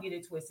 Please don't get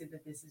it twisted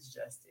that this is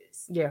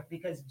justice. Yeah.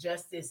 Because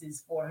justice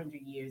is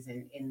 400 years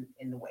in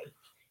the wake.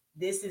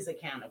 This is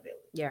accountability.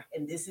 Yeah.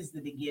 And this is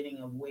the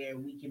beginning of where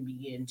we can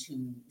begin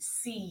to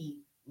see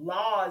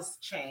laws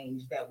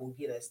change that will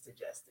get us to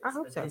justice. I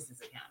hope so. This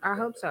is accountability. I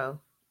hope so.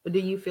 But do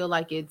you feel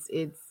like it's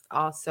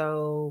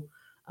also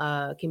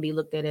can be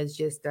looked at as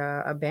just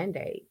a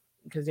Band-Aid?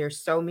 Because there's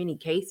so many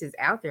cases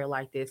out there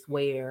like this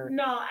where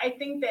I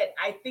think that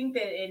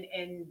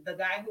and the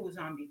guy who was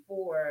on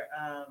before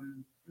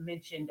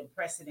mentioned a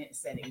precedent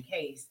setting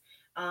case.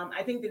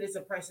 I think that it's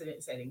a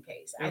precedent setting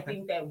case. Okay. I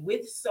think that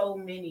with so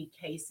many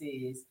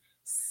cases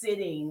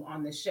sitting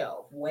on the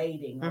shelf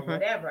waiting or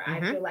whatever, I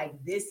feel like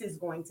this is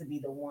going to be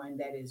the one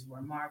that is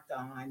remarked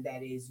on,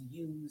 that is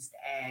used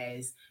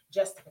as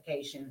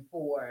justification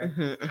for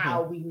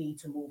how we need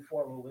to move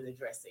forward with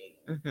addressing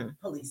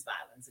police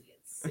violence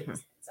against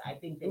citizens. I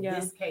think that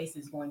this case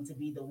is going to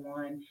be the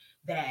one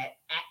that,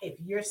 if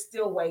you're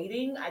still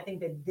waiting, I think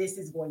that this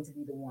is going to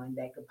be the one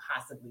that could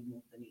possibly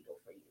move the needle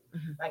for you.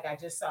 Like I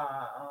just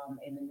saw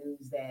in the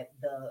news that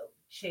the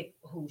chick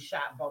who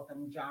shot both of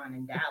them, John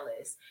and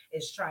Dallas,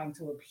 is trying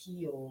to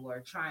appeal or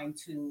trying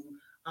to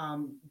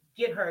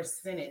get her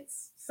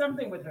sentence,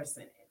 something with her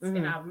sentence.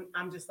 And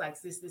I'm just like,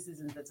 sis, this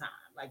isn't the time.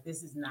 Like,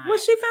 this is not.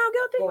 Was she found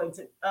guilty? Going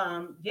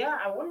to yeah,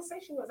 I want to say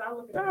she was. I'll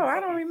look at it. Oh, I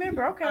don't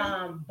remember. Okay.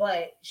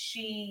 But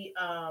she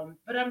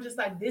but I'm just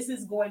like, this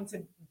is going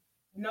to,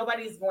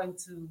 nobody's going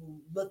to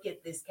look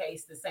at this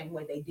case the same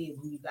way they did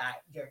when you got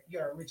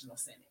your original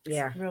sentence.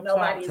 Yeah.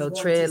 Nobody is so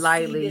going tread to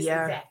lightly. see this,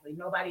 yeah. Exactly.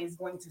 Nobody is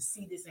going to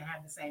see this and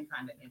have the same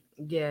kind of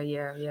empathy.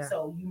 Yeah.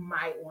 So you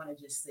might want to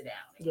just sit down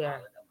and call it a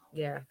moment.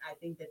 Yeah. I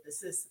think that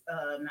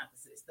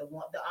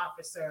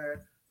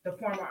the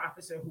former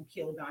officer who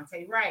killed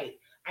Dante Wright,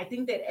 I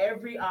think that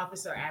every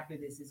officer after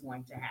this is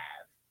going to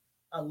have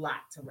a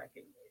lot to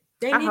reckon with.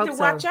 They need to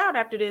watch out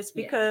after this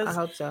because I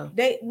hope so.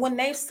 When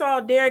they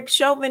saw Derek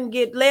Chauvin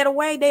get led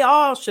away, they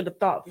all should have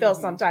felt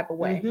some type of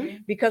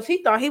way because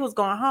he thought he was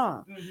going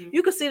home.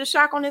 You could see the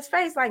shock on his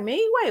face, like,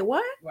 me? Wait,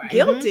 what? Right.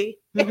 Guilty?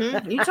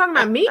 You talking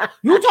about me?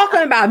 You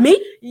talking about me?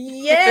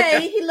 Yeah,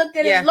 he looked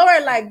at his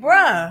lawyer like,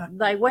 bruh,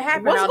 like, what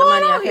happened? What's all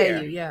going the money on I pay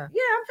here? you? Yeah,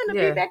 I'm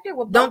finna be back there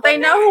with. Don't they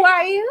know who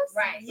I is?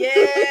 Right.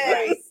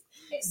 Yes.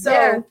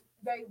 So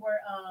they were.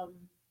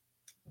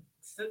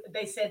 So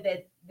they said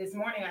that this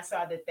morning I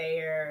saw that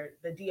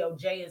the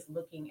DOJ is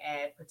looking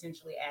at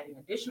potentially adding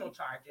additional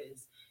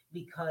charges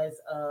because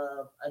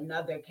of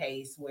another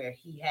case where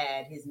he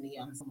had his knee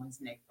on someone's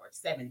neck for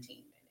 17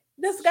 minutes.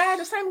 This guy,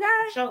 the same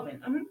guy?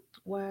 Chauvin.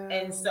 Wow.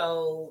 And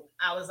so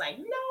I was like,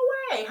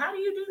 no way. How do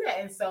you do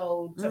that? And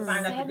so to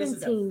find out that this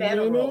is a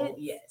federal,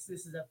 minutes?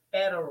 this is a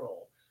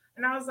federal.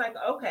 And I was like,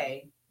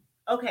 okay.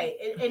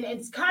 And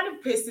it's kind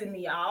of pissing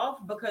me off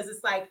because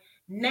it's like,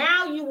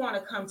 now you want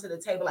to come to the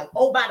table like,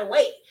 oh, by the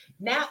way,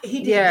 now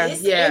he did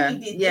this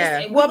and he did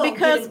this. And well,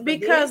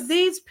 because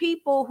these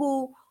people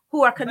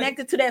who are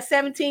connected to that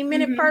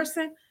 17-minute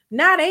person,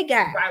 now they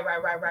got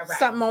right.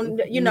 something on,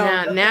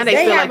 now they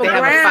feel like they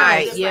have a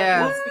fight.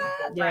 Yeah. Like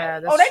Yeah,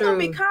 that's they're true. gonna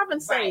be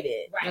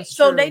compensated. Right.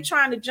 So they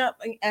trying to jump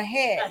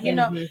ahead. You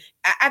know,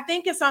 I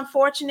think it's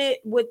unfortunate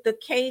with the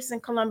case in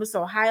Columbus,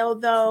 Ohio,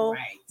 though,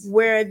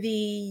 where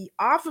the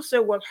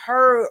officer was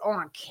heard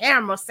on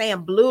camera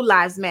saying "Blue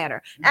Lives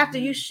Matter" after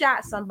you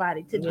shot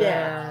somebody to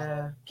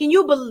death. Can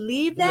you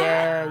believe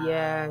that?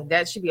 Yeah.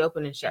 That should be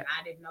open and shut. And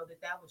I didn't know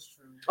that was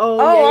true.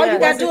 All you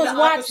gotta do is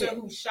watch it.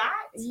 Who shot?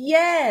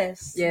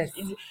 Yes.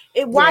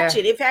 Watch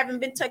it. If it haven't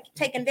been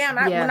taken down,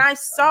 when I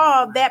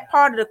saw that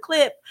part of the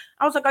clip,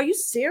 I was like, "Are you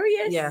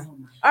serious? Yeah.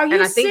 Are you?"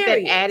 And I think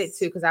serious? that added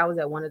to, because I was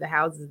at one of the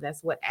houses.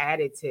 That's what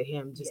added to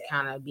him just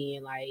kind of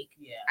being like,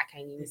 I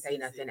can't even say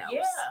nothing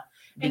else.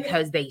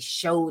 Because they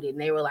showed it and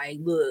they were like,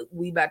 look,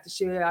 we about to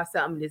show y'all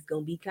something that's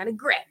gonna be kind of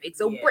graphic.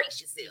 So brace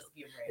yourself.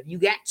 If you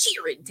got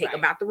cheering, take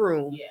them out the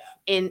room.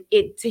 And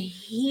to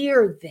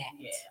hear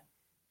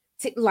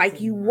that. Like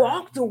you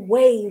walked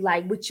away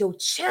like with your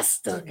chest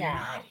stuck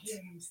out.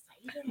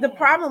 The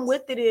problem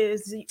with it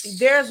is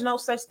there's no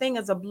such thing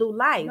as a blue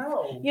life.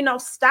 No.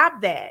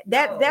 Stop that.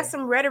 That's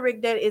some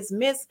rhetoric that is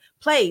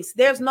misplaced.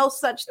 There's no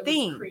such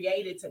thing.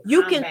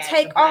 You can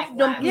take off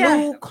the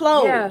blue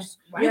clothes.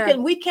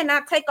 We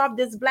cannot take off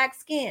this black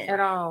skin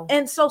at all.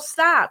 And so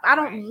stop. I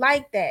don't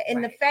like that.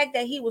 And the fact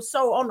that he was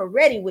so on the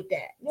ready with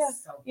that.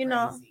 So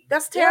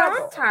that's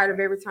terrible. I'm tired of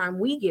every time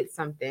we get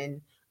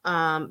something,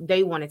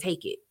 they want to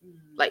take it.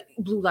 Like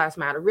Blue Lives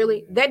Matter,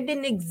 really? That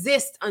didn't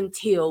exist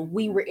until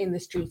we were in the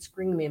street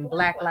screaming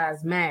Black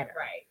Lives Matter.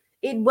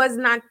 It was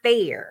not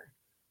there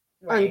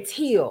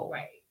until,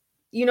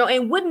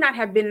 and would not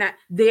have been that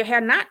there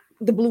had not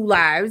the blue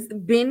lives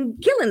been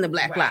killing the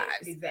black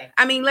lives. Exactly.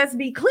 I mean, let's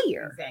be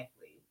clear.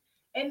 Exactly.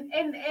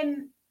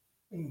 And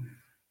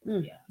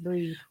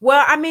Breathe.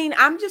 Well, I mean,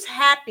 I'm just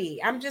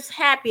happy. I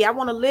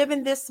want to live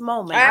in this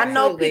moment. Absolutely. I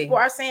know people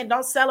are saying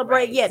don't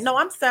celebrate yet. No,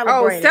 I'm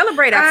celebrating. Oh,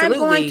 celebrate,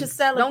 absolutely. I'm going to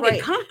celebrate. Don't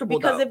get comfortable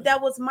because if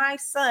that was my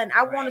son,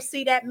 I want to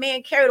see that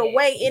man carried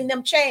away in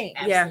them chains.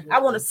 Absolutely. I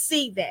want to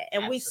see that,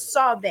 and we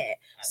saw that.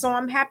 So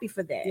I'm happy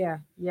for that. Yeah.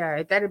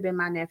 If that had been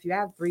my nephew, I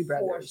have 3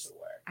 brothers. For sure.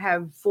 I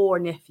have 4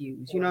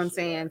 nephews, you know what I'm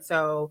saying?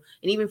 So,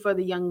 and even for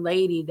the young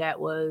lady that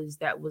was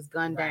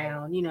gunned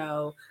down,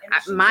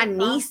 my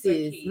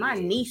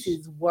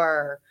nieces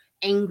were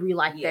angry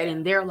like that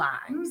in their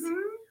lives.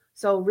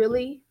 So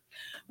really,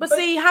 but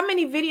see, how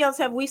many videos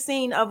have we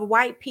seen of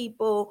white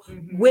people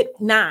with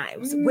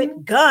knives,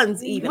 with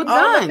guns, even with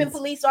all guns. Up in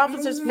police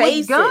officers'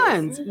 faces? With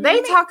guns.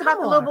 They talked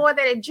about the little boy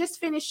that had just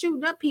finished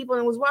shooting up people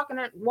and was walking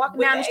down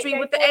the street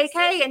with the AK,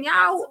 and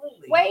y'all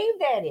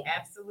waved at him.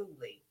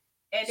 Absolutely.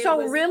 And so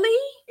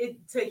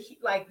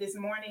like this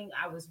morning,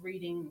 I was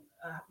reading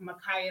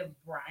Micaiah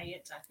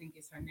Bryant, I think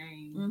is her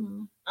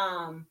name.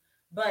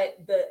 But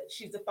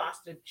she was a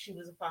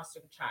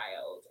foster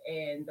child,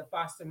 and the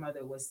foster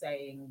mother was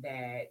saying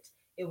that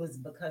it was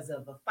because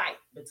of a fight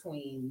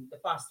between the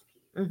foster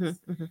kids.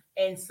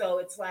 And so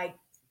it's like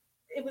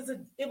it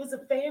was a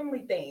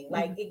family thing.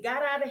 Like it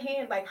got out of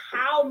hand. Like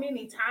how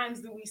many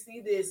times do we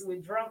see this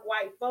with drunk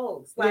white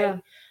folks? Like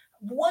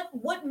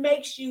what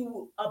makes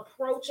you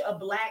approach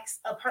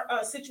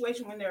a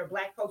situation when there are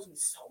Black folks with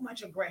so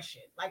much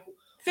aggression? Like,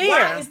 fear.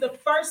 Why is the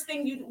first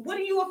thing what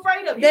are you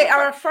afraid of? They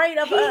are afraid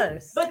of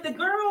us. But the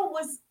girl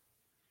was,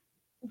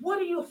 what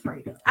are you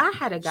afraid of? I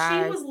had a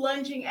guy. She was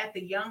lunging at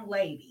the young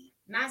lady.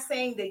 Not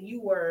saying that you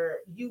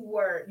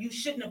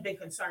shouldn't have been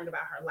concerned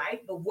about her life,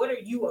 but what are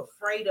you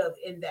afraid of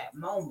in that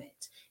moment?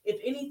 If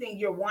anything,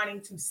 you're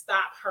wanting to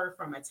stop her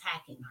from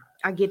attacking her.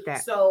 I get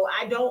that. So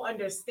I don't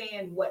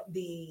understand what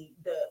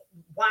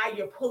why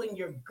you're pulling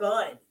your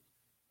gun.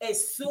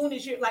 As soon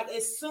as you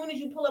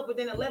pull up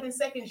within 11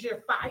 seconds,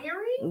 you're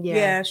firing.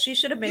 Yeah, she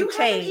should have been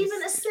tased.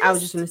 I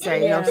was just gonna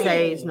say no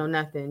tased, no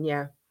nothing.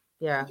 Yeah.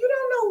 You don't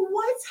know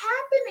what's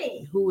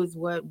happening. Who is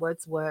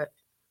what's what.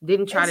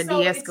 Didn't try to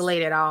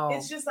de-escalate at all.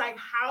 It's just like,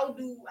 how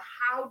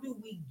do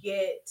we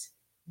get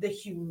the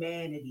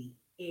humanity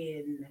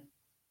in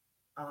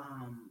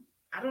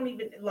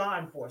law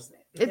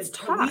enforcement? Because it's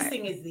taught.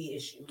 Policing is the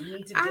issue. We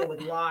need to deal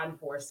with law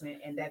enforcement,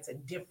 and that's a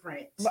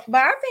different but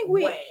I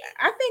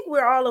think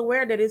we're all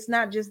aware that it's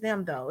not just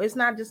them, though. It's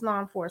not just law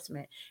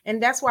enforcement.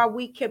 And that's why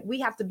we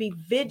have to be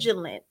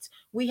vigilant.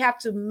 We have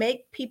to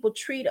make people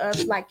treat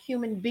us like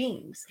human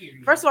beings.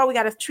 First of all, we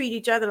got to treat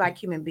each other like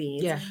human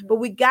beings. Yeah. But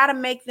we got to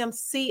make them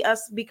see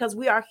us because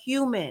we are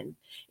human.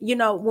 You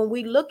know, when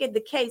we look at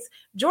the case,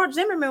 George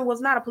Zimmerman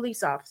was not a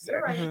police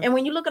officer. Right. And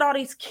when you look at all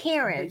these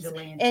Karens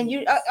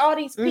and all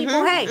these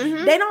people,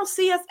 they don't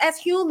see us as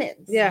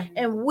humans. Yeah.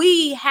 And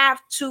we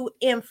have to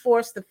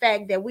enforce the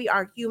fact that we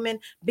are human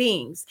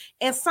beings.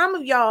 And some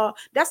of y'all,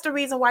 that's the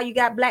reason why you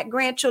got Black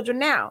grandchildren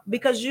now,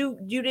 because you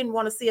didn't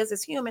want to see us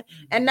as human,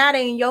 and now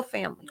they in your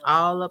family.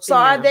 All up. So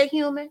are they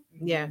human?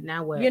 Yeah.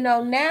 Now what? You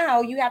know,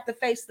 now you have to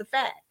face the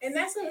fact. And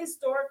that's a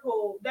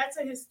historical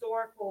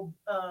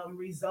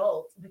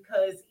result,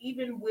 because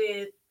even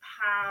with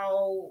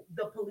how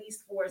the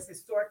police force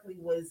historically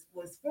was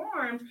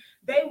formed,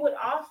 they would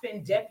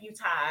often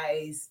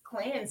deputize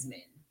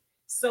Klansmen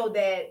so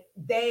that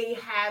they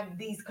have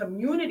these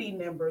community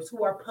members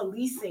who are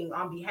policing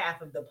on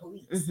behalf of the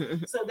police.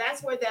 So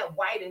that's where that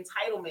white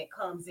entitlement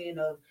comes in,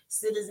 of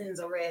citizens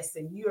arrest,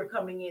 and you're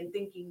coming in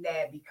thinking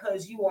that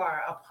because you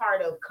are a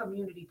part of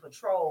community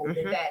patrol,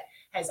 that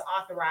has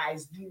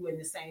authorized you in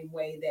the same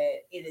way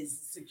that it is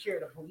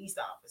secured a police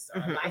officer,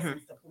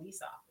 licensed a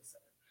police officer.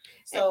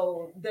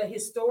 So the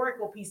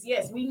historical piece,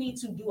 yes, we need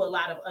to do a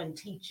lot of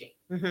unteaching.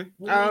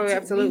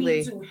 Absolutely. We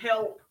need to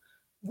help.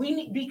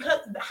 Because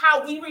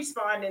how we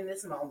respond in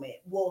this moment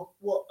will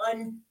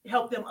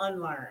help them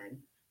unlearn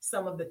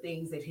some of the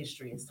things that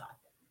history has taught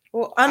them.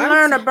 Well,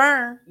 unlearn or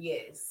burn.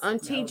 Yes.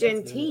 Unteach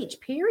and teach,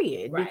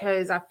 period. Right.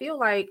 Because I feel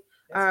like,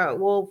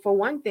 well, for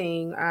one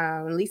thing,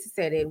 Lisa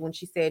said it when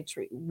she said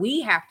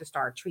we have to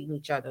start treating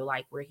each other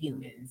like we're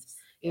humans.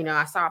 You know,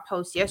 I saw a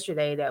post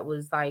yesterday that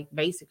was like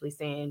basically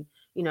saying,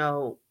 you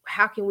know,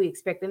 how can we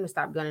expect them to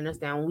stop gunning us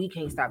down when we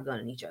can't stop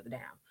gunning each other down?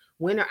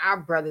 When are our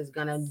brothers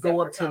gonna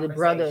go up to the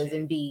brothers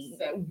and be?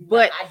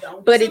 But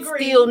it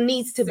still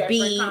needs to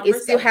be.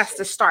 It still has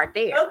to start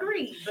there.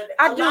 Agreed. But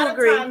I do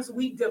agree. Of times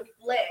we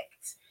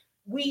deflect.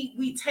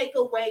 We take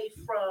away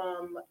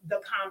from the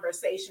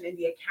conversation and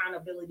the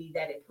accountability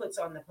that it puts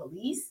on the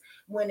police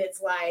when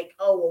it's like,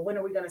 oh, well, when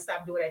are we gonna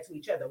stop doing that to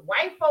each other?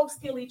 White folks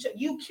kill each other.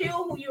 You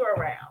kill who you're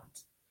around.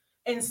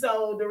 And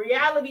so the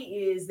reality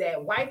is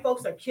that white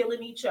folks are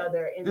killing each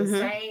other in the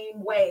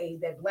same way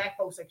that Black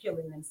folks are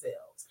killing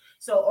themselves.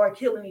 Or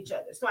killing each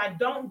other. So I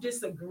don't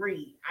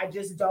disagree. I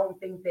just don't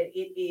think that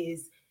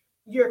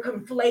you're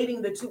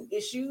conflating the two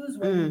issues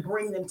when you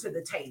bring them to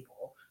the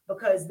table,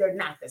 because they're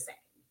not the same.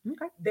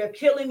 Okay. They're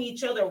killing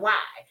each other. Why?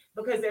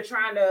 Because they're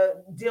trying to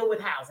deal with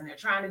housing. They're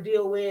trying to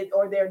deal with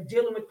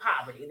dealing with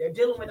poverty. They're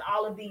dealing with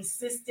all of these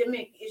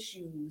systemic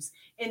issues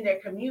in their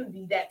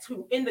community that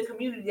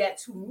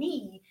to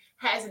me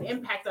has an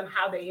impact on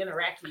how they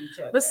interact with each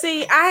other. But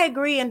see, I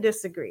agree and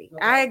disagree.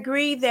 Okay. I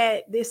agree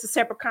that this is a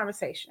separate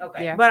conversation.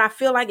 Okay. Yeah. But I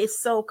feel like it's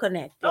so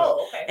connected.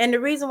 Oh, okay. And the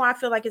reason why I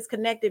feel like it's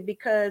connected,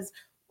 because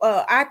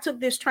I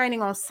took this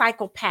training on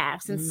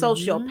psychopaths and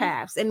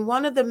sociopaths. And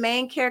one of the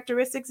main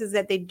characteristics is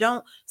that they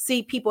don't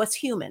see people as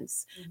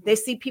humans. They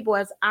see people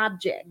as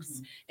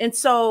objects. And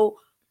so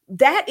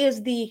that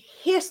is the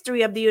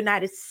history of the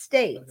United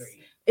States.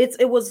 Agreed.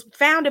 It was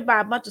founded by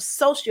a bunch of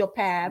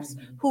sociopaths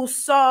who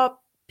saw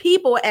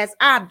people as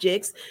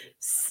objects,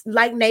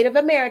 like Native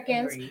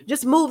Americans. Agreed.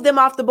 Just move them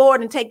off the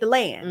board and take the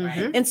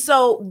land. And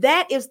so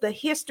that is the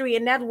history,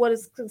 and that's what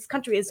this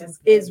country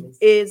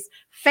is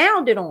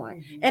founded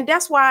on. And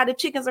that's why the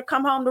chickens are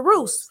come home to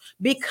roost,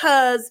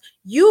 because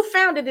you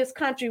founded this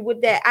country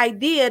with that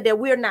idea that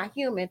we're not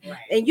human,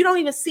 and you don't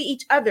even see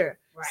each other.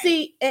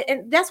 See,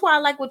 and that's why I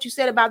like what you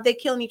said about they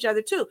killing each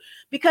other too,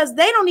 because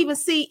they don't even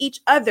see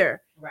each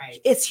other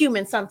as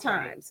human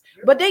sometimes,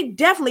 but they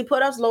definitely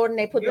put us lower than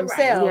they put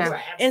themselves.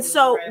 And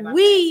so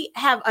we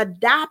have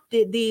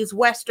adopted these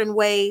Western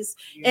ways,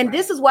 and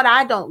this is what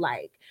I don't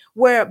like.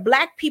 where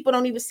Black people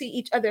don't even see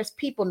each other as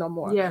people no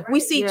more. Yeah. We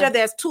see each Yeah. other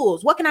as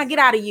tools. What can I get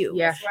out of you?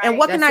 Yeah. And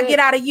what can I get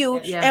out of you?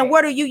 Yeah. And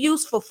what are you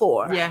useful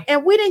for? Yeah.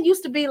 And we didn't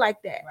used to be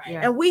like that. Right.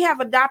 Yeah. And we have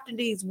adopted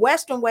these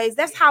Western ways.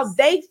 That's how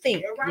they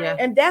think. You're right. Yeah.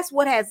 And that's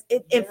what has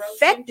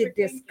infected Eurocentric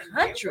this thinking. You're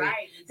country.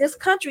 right. This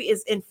country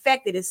is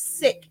infected, it's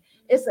sick,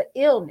 it's an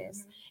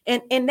illness.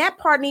 And that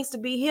part needs to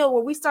be healed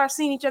where we start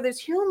seeing each other as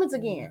humans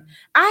again.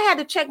 I had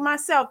to check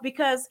myself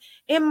because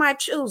in my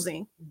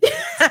choosing,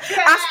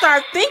 I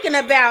start thinking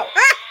about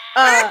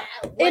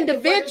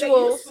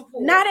individuals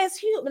not as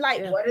human.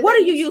 Like, what are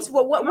you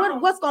useful for?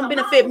 What's going to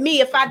benefit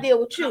me if I deal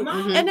with you?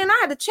 And then I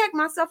had to check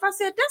myself. I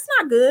said, that's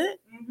not good.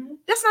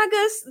 That's not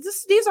good.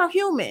 These are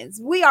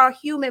humans. We are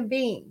human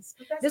beings.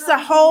 This is a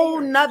whole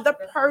nother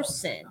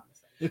person.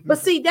 But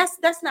see,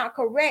 that's not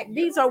correct.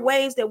 These are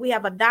ways that we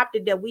have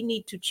adopted that we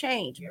need to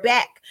change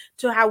back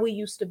to how we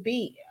used to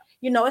be.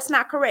 You know, it's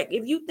not correct.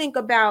 If you think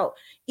about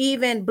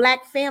even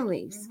Black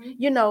families,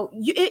 you know,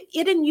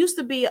 it didn't used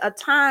to be a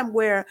time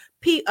where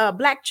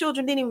Black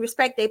children didn't even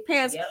respect their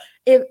parents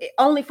if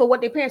only for what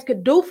their parents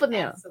could do for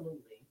them. Absolutely.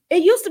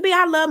 It used to be,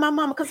 I love my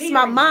mama because it's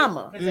my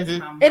mama.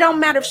 It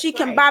don't matter if she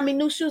can buy me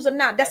new shoes or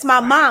not. That's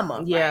my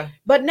mama. Yeah.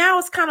 But now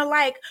it's kind of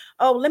like,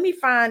 oh, let me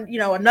find, you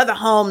know, another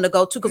home to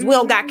go to because we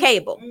don't got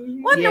cable.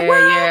 What in the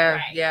world?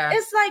 Yeah.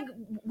 It's like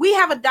we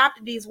have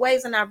adopted these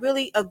ways, and I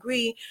really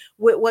agree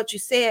with what you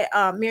said,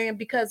 Miriam,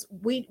 because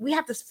we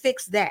have to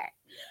fix that.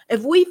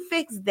 If we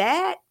fix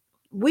that,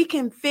 we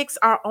can fix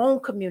our own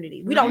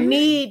community. We don't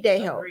need their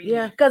help.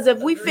 Yeah. Because if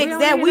we fix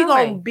that, we're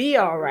going to be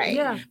all right.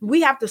 Yeah.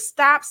 We have to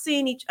stop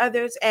seeing each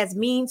other as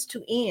means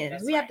to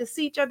ends. We have to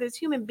see each other as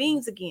human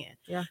beings again.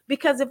 Yeah.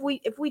 Because if we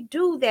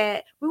do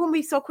that, we won't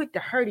be so quick to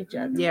hurt each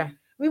other. Yeah.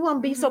 We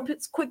won't be so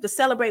quick to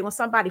celebrate when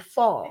somebody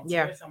falls.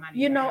 Yeah.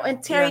 You know,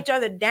 and tear each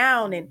other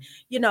down. And,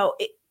 you know,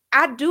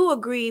 I do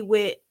agree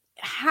with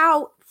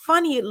how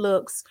funny it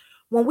looks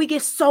when we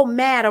get so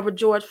mad over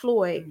George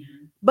Floyd.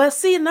 But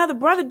see another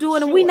brother do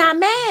it and we not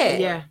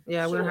mad. Yeah.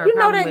 Yeah. We don't have You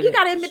know that you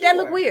gotta admit that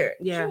look weird.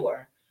 Yeah.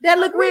 That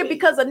look weird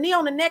because a knee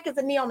on the neck is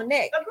a knee on the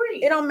neck.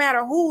 Agreed. It don't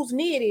matter whose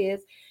knee it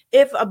is.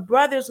 If a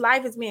brother's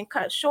life is being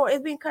cut short,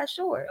 it's being cut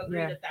short.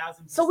 Agreed,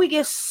 1,000%. So we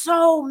get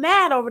so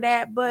mad over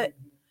that, but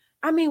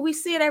I mean, we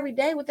see it every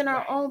day within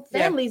our own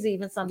families,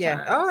 even sometimes.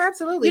 Yeah. Oh,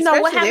 absolutely. You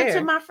know what Especially happened there.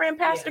 to my friend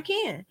Pastor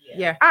Ken?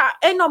 Yeah.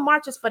 Ain't no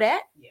marches for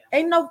that.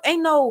 Ain't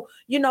no,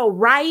 you know,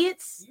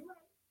 riots.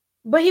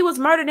 But he was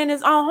murdered in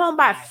his own home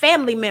by a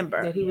family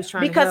member That he was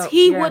trying because to help.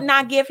 he would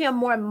not give him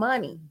more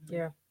money.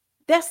 Yeah.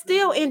 That's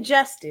still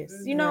injustice,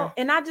 you know.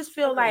 And I just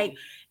feel like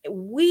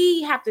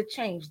we have to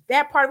change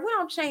that part. If we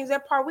don't change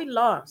that part, we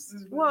lost.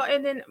 Well,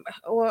 and then,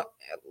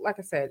 like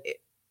I said,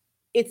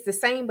 it's the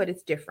same, but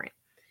it's different.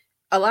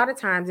 A lot of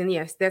times, and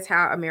yes, that's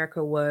how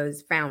America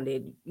was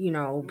founded, you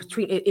know,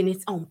 between in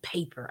its own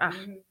paper.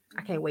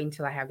 I can't wait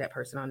until I have that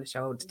person on the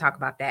show to talk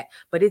about that.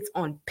 But it's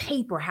on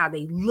paper how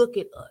they look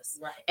at us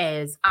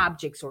as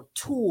objects or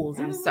tools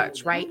and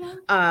such, right?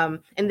 And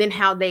then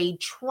how they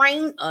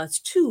train us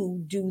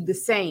to do the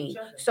same.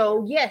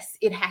 So yes,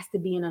 it has to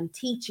be an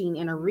unteaching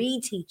and a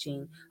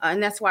reteaching.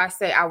 And that's why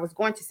I was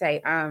going to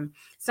say,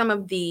 some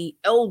of the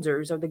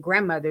elders or the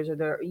grandmothers or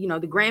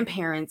the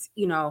grandparents,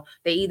 you know,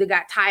 they either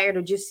got tired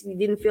or just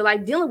didn't feel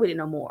like dealing with it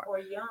no more. Or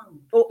young.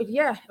 Oh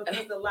yeah. Because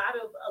I feel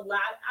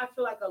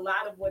like a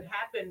lot of what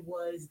happened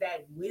was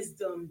that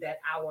wisdom that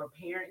our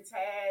parents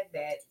had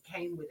that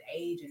came with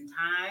age and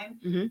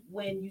time.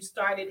 When you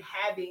started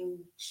having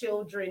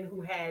children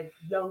who had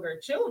younger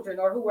children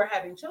or who were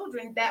having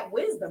children, that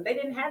wisdom, they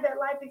didn't have that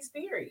life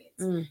experience.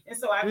 And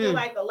so I feel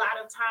like a lot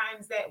of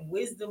times that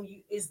wisdom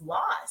is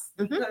lost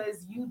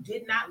because you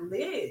did not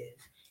live.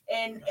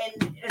 And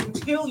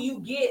until you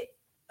get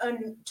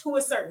to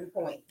a certain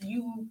point,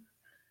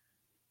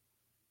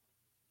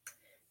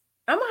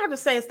 I'm gonna have to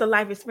say it's the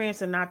life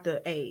experience and not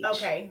the age.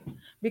 Okay.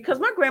 Because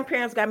my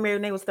grandparents got married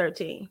when they was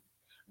 13.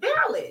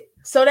 Valid.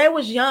 So they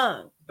was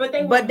young. But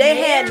they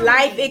had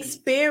life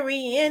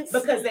experience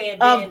because they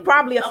had of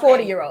probably a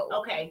 40-year-old.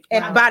 Okay.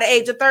 And by the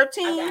age of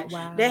 13,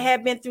 Wow. they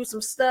had been through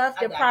some stuff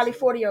that probably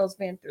 40-year-olds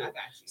been through.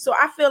 So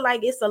I feel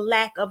like it's a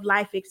lack of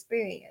life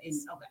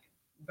experience. Okay.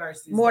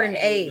 Versus more than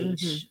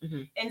age.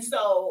 And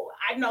so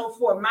I know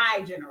for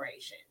my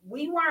generation,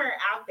 we weren't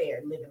out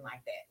there living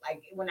like that.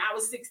 Like when I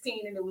was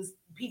 16 and there was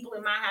people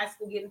in my high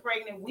school getting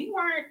pregnant, we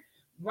weren't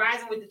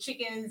rising with the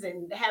chickens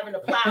and having to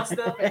plow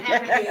stuff and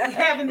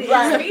having the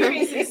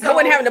experiences. So, I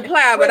wasn't having to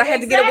plow, but I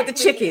had to get up with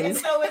the chickens. And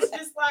so it's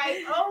just like,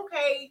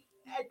 okay,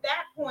 at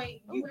that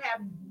point, you have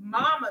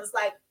mamas,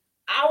 like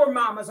our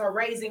mamas are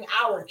raising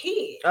our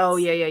kids. Oh,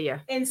 yeah.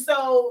 And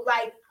so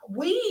like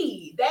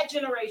that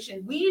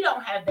generation, we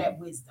don't have that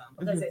wisdom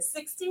because at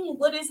 16,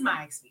 what is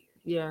my experience?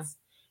 Yeah.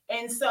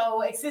 And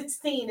so at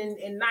 16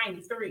 in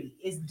 93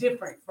 is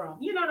different from,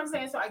 you know what I'm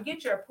saying? So I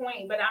get your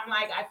point, but I'm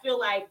like, I feel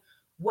like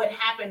what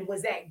happened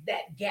was that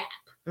gap,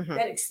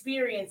 that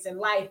experience and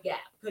life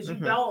gap, because you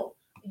don't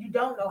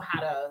know how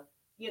to,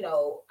 you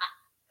know,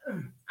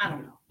 I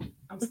don't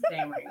know. I'm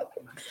stammering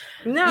over myself.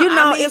 No, You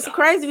know, I mean, it's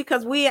crazy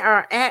because we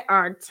are at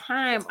our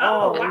time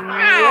Oh, wow.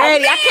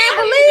 already. I can't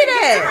believe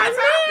it.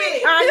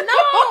 I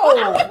know.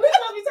 We're going to be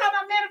talking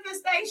about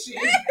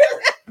manifestation.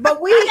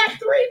 But we I got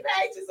 3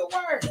 pages of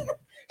work.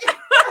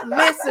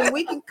 listen,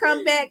 we can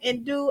come back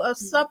and do a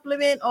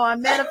supplement or a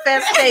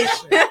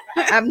manifestation.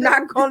 I'm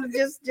not going to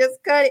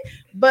just cut it,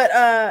 but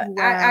I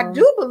Wow.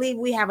 do believe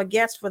we have a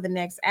guest for the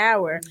next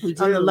hour We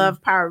on the do.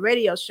 Love Power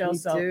Radio Show.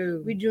 We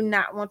We do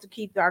not want to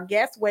keep our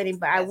guests waiting.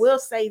 But I Yes. will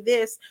say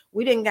this: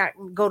 we didn't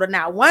go to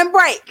not one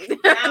break,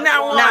 Not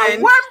not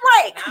one. one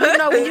break. You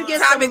know, when you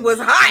get topic some, was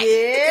hot.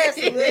 yes,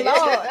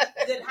 Lord.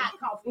 Good hot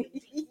coffee.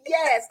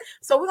 Yes.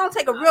 So we're gonna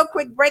take a real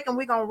quick break and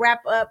we're gonna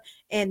wrap up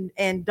and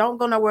don't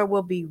go nowhere.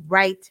 We'll be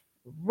right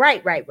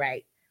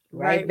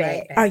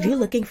back. Are you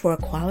looking for a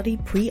quality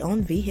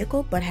pre-owned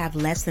vehicle but have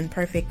less than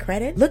perfect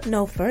credit? Look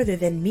no further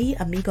than Mi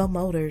Amigo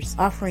Motors,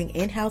 offering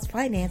in-house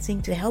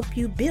financing to help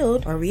you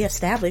build or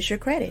reestablish your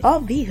credit.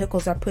 All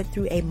vehicles are put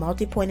through a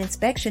multi-point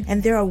inspection,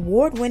 and their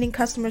award-winning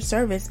customer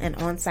service and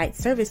on-site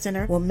service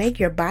center will make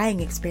your buying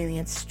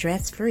experience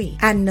stress-free.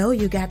 I know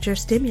you got your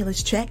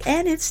stimulus check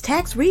and it's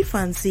tax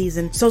refund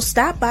season, so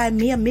stop by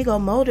Mi Amigo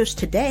Motors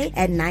today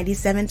at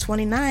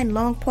 9729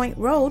 Long Point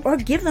Road or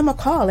give them a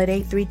call at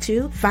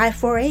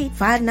 832-548-5927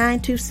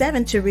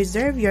 to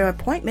reserve your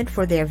appointment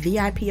for their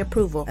VIP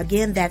approval.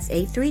 Again, that's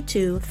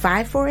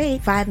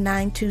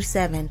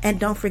 832-548-5927. And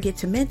don't forget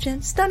to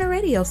mention Stunner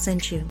Radio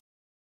sent you.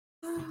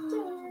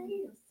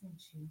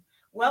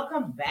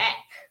 Welcome back.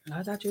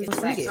 I thought you It's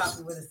were Black serious.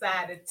 Coffee with a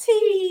side of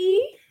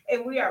tea.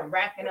 And we are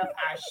wrapping up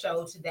our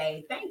show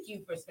today. Thank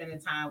you for spending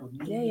time with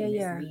me and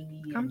Miss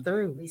Mimi Come and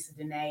through. Lisa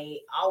Danae.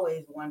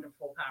 Always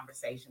wonderful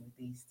conversation with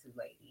these 2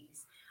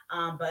 ladies.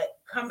 But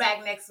come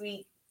back next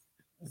week.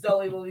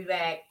 Zoe will be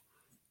back.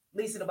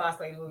 Lisa the Boss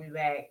Lady will be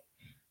back.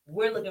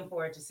 We're looking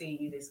forward to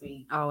seeing you this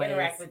week. Always.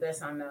 Interact with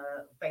us on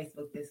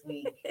Facebook this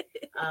week.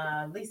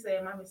 Lisa,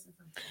 am I missing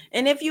something?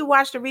 And if you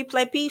watch the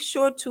replay, be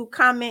sure to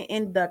comment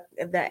in the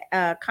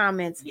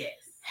comments. Yes.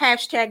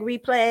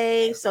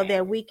 #replay so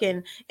that we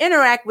can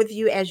interact with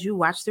you as you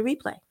watch the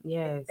replay.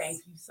 Yes.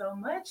 Thank you so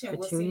much. And For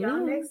we'll see tuning y'all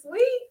in. next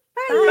week.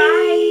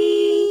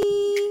 Bye.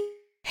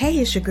 Hey,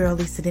 it's your girl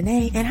Lisa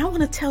Danae, and I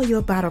want to tell you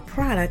about a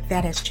product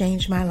that has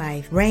changed my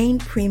life. Rain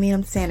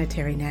Premium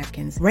Sanitary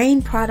Napkins.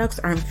 Rain products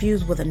are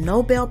infused with a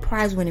Nobel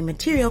Prize-winning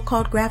material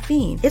called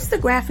graphene. It's the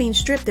graphene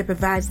strip that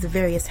provides the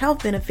various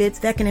health benefits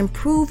that can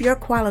improve your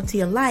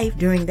quality of life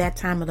during that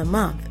time of the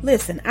month.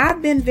 Listen,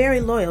 I've been very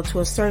loyal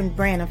to a certain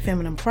brand of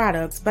feminine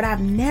products, but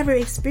I've never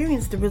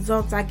experienced the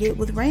results I get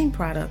with Rain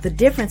products. The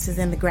difference is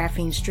in the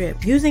graphene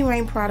strip. Using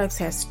Rain products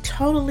has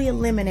totally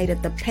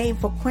eliminated the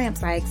painful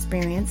cramps I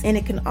experience, and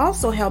it can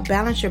also help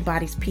balance your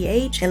body's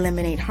pH,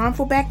 eliminate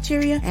harmful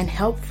bacteria, and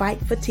help fight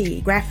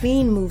fatigue.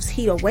 Graphene moves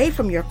heat away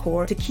from your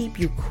core to keep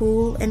you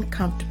cool and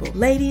comfortable.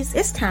 Ladies,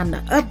 it's time to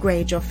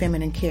upgrade your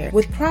feminine care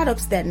with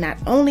products that not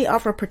only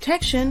offer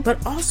protection, but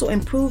also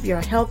improve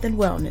your health and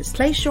wellness.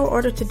 Place your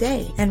order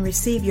today and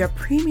receive your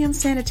premium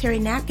sanitary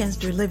napkins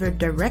delivered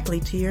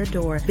directly to your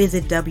door.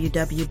 Visit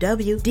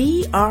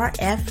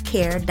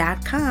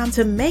www.drfcare.com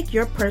to make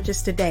your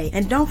purchase today.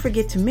 And don't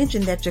forget to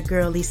mention that your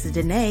girl Lisa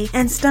Danae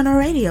and Stunner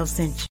Radio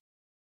sent you.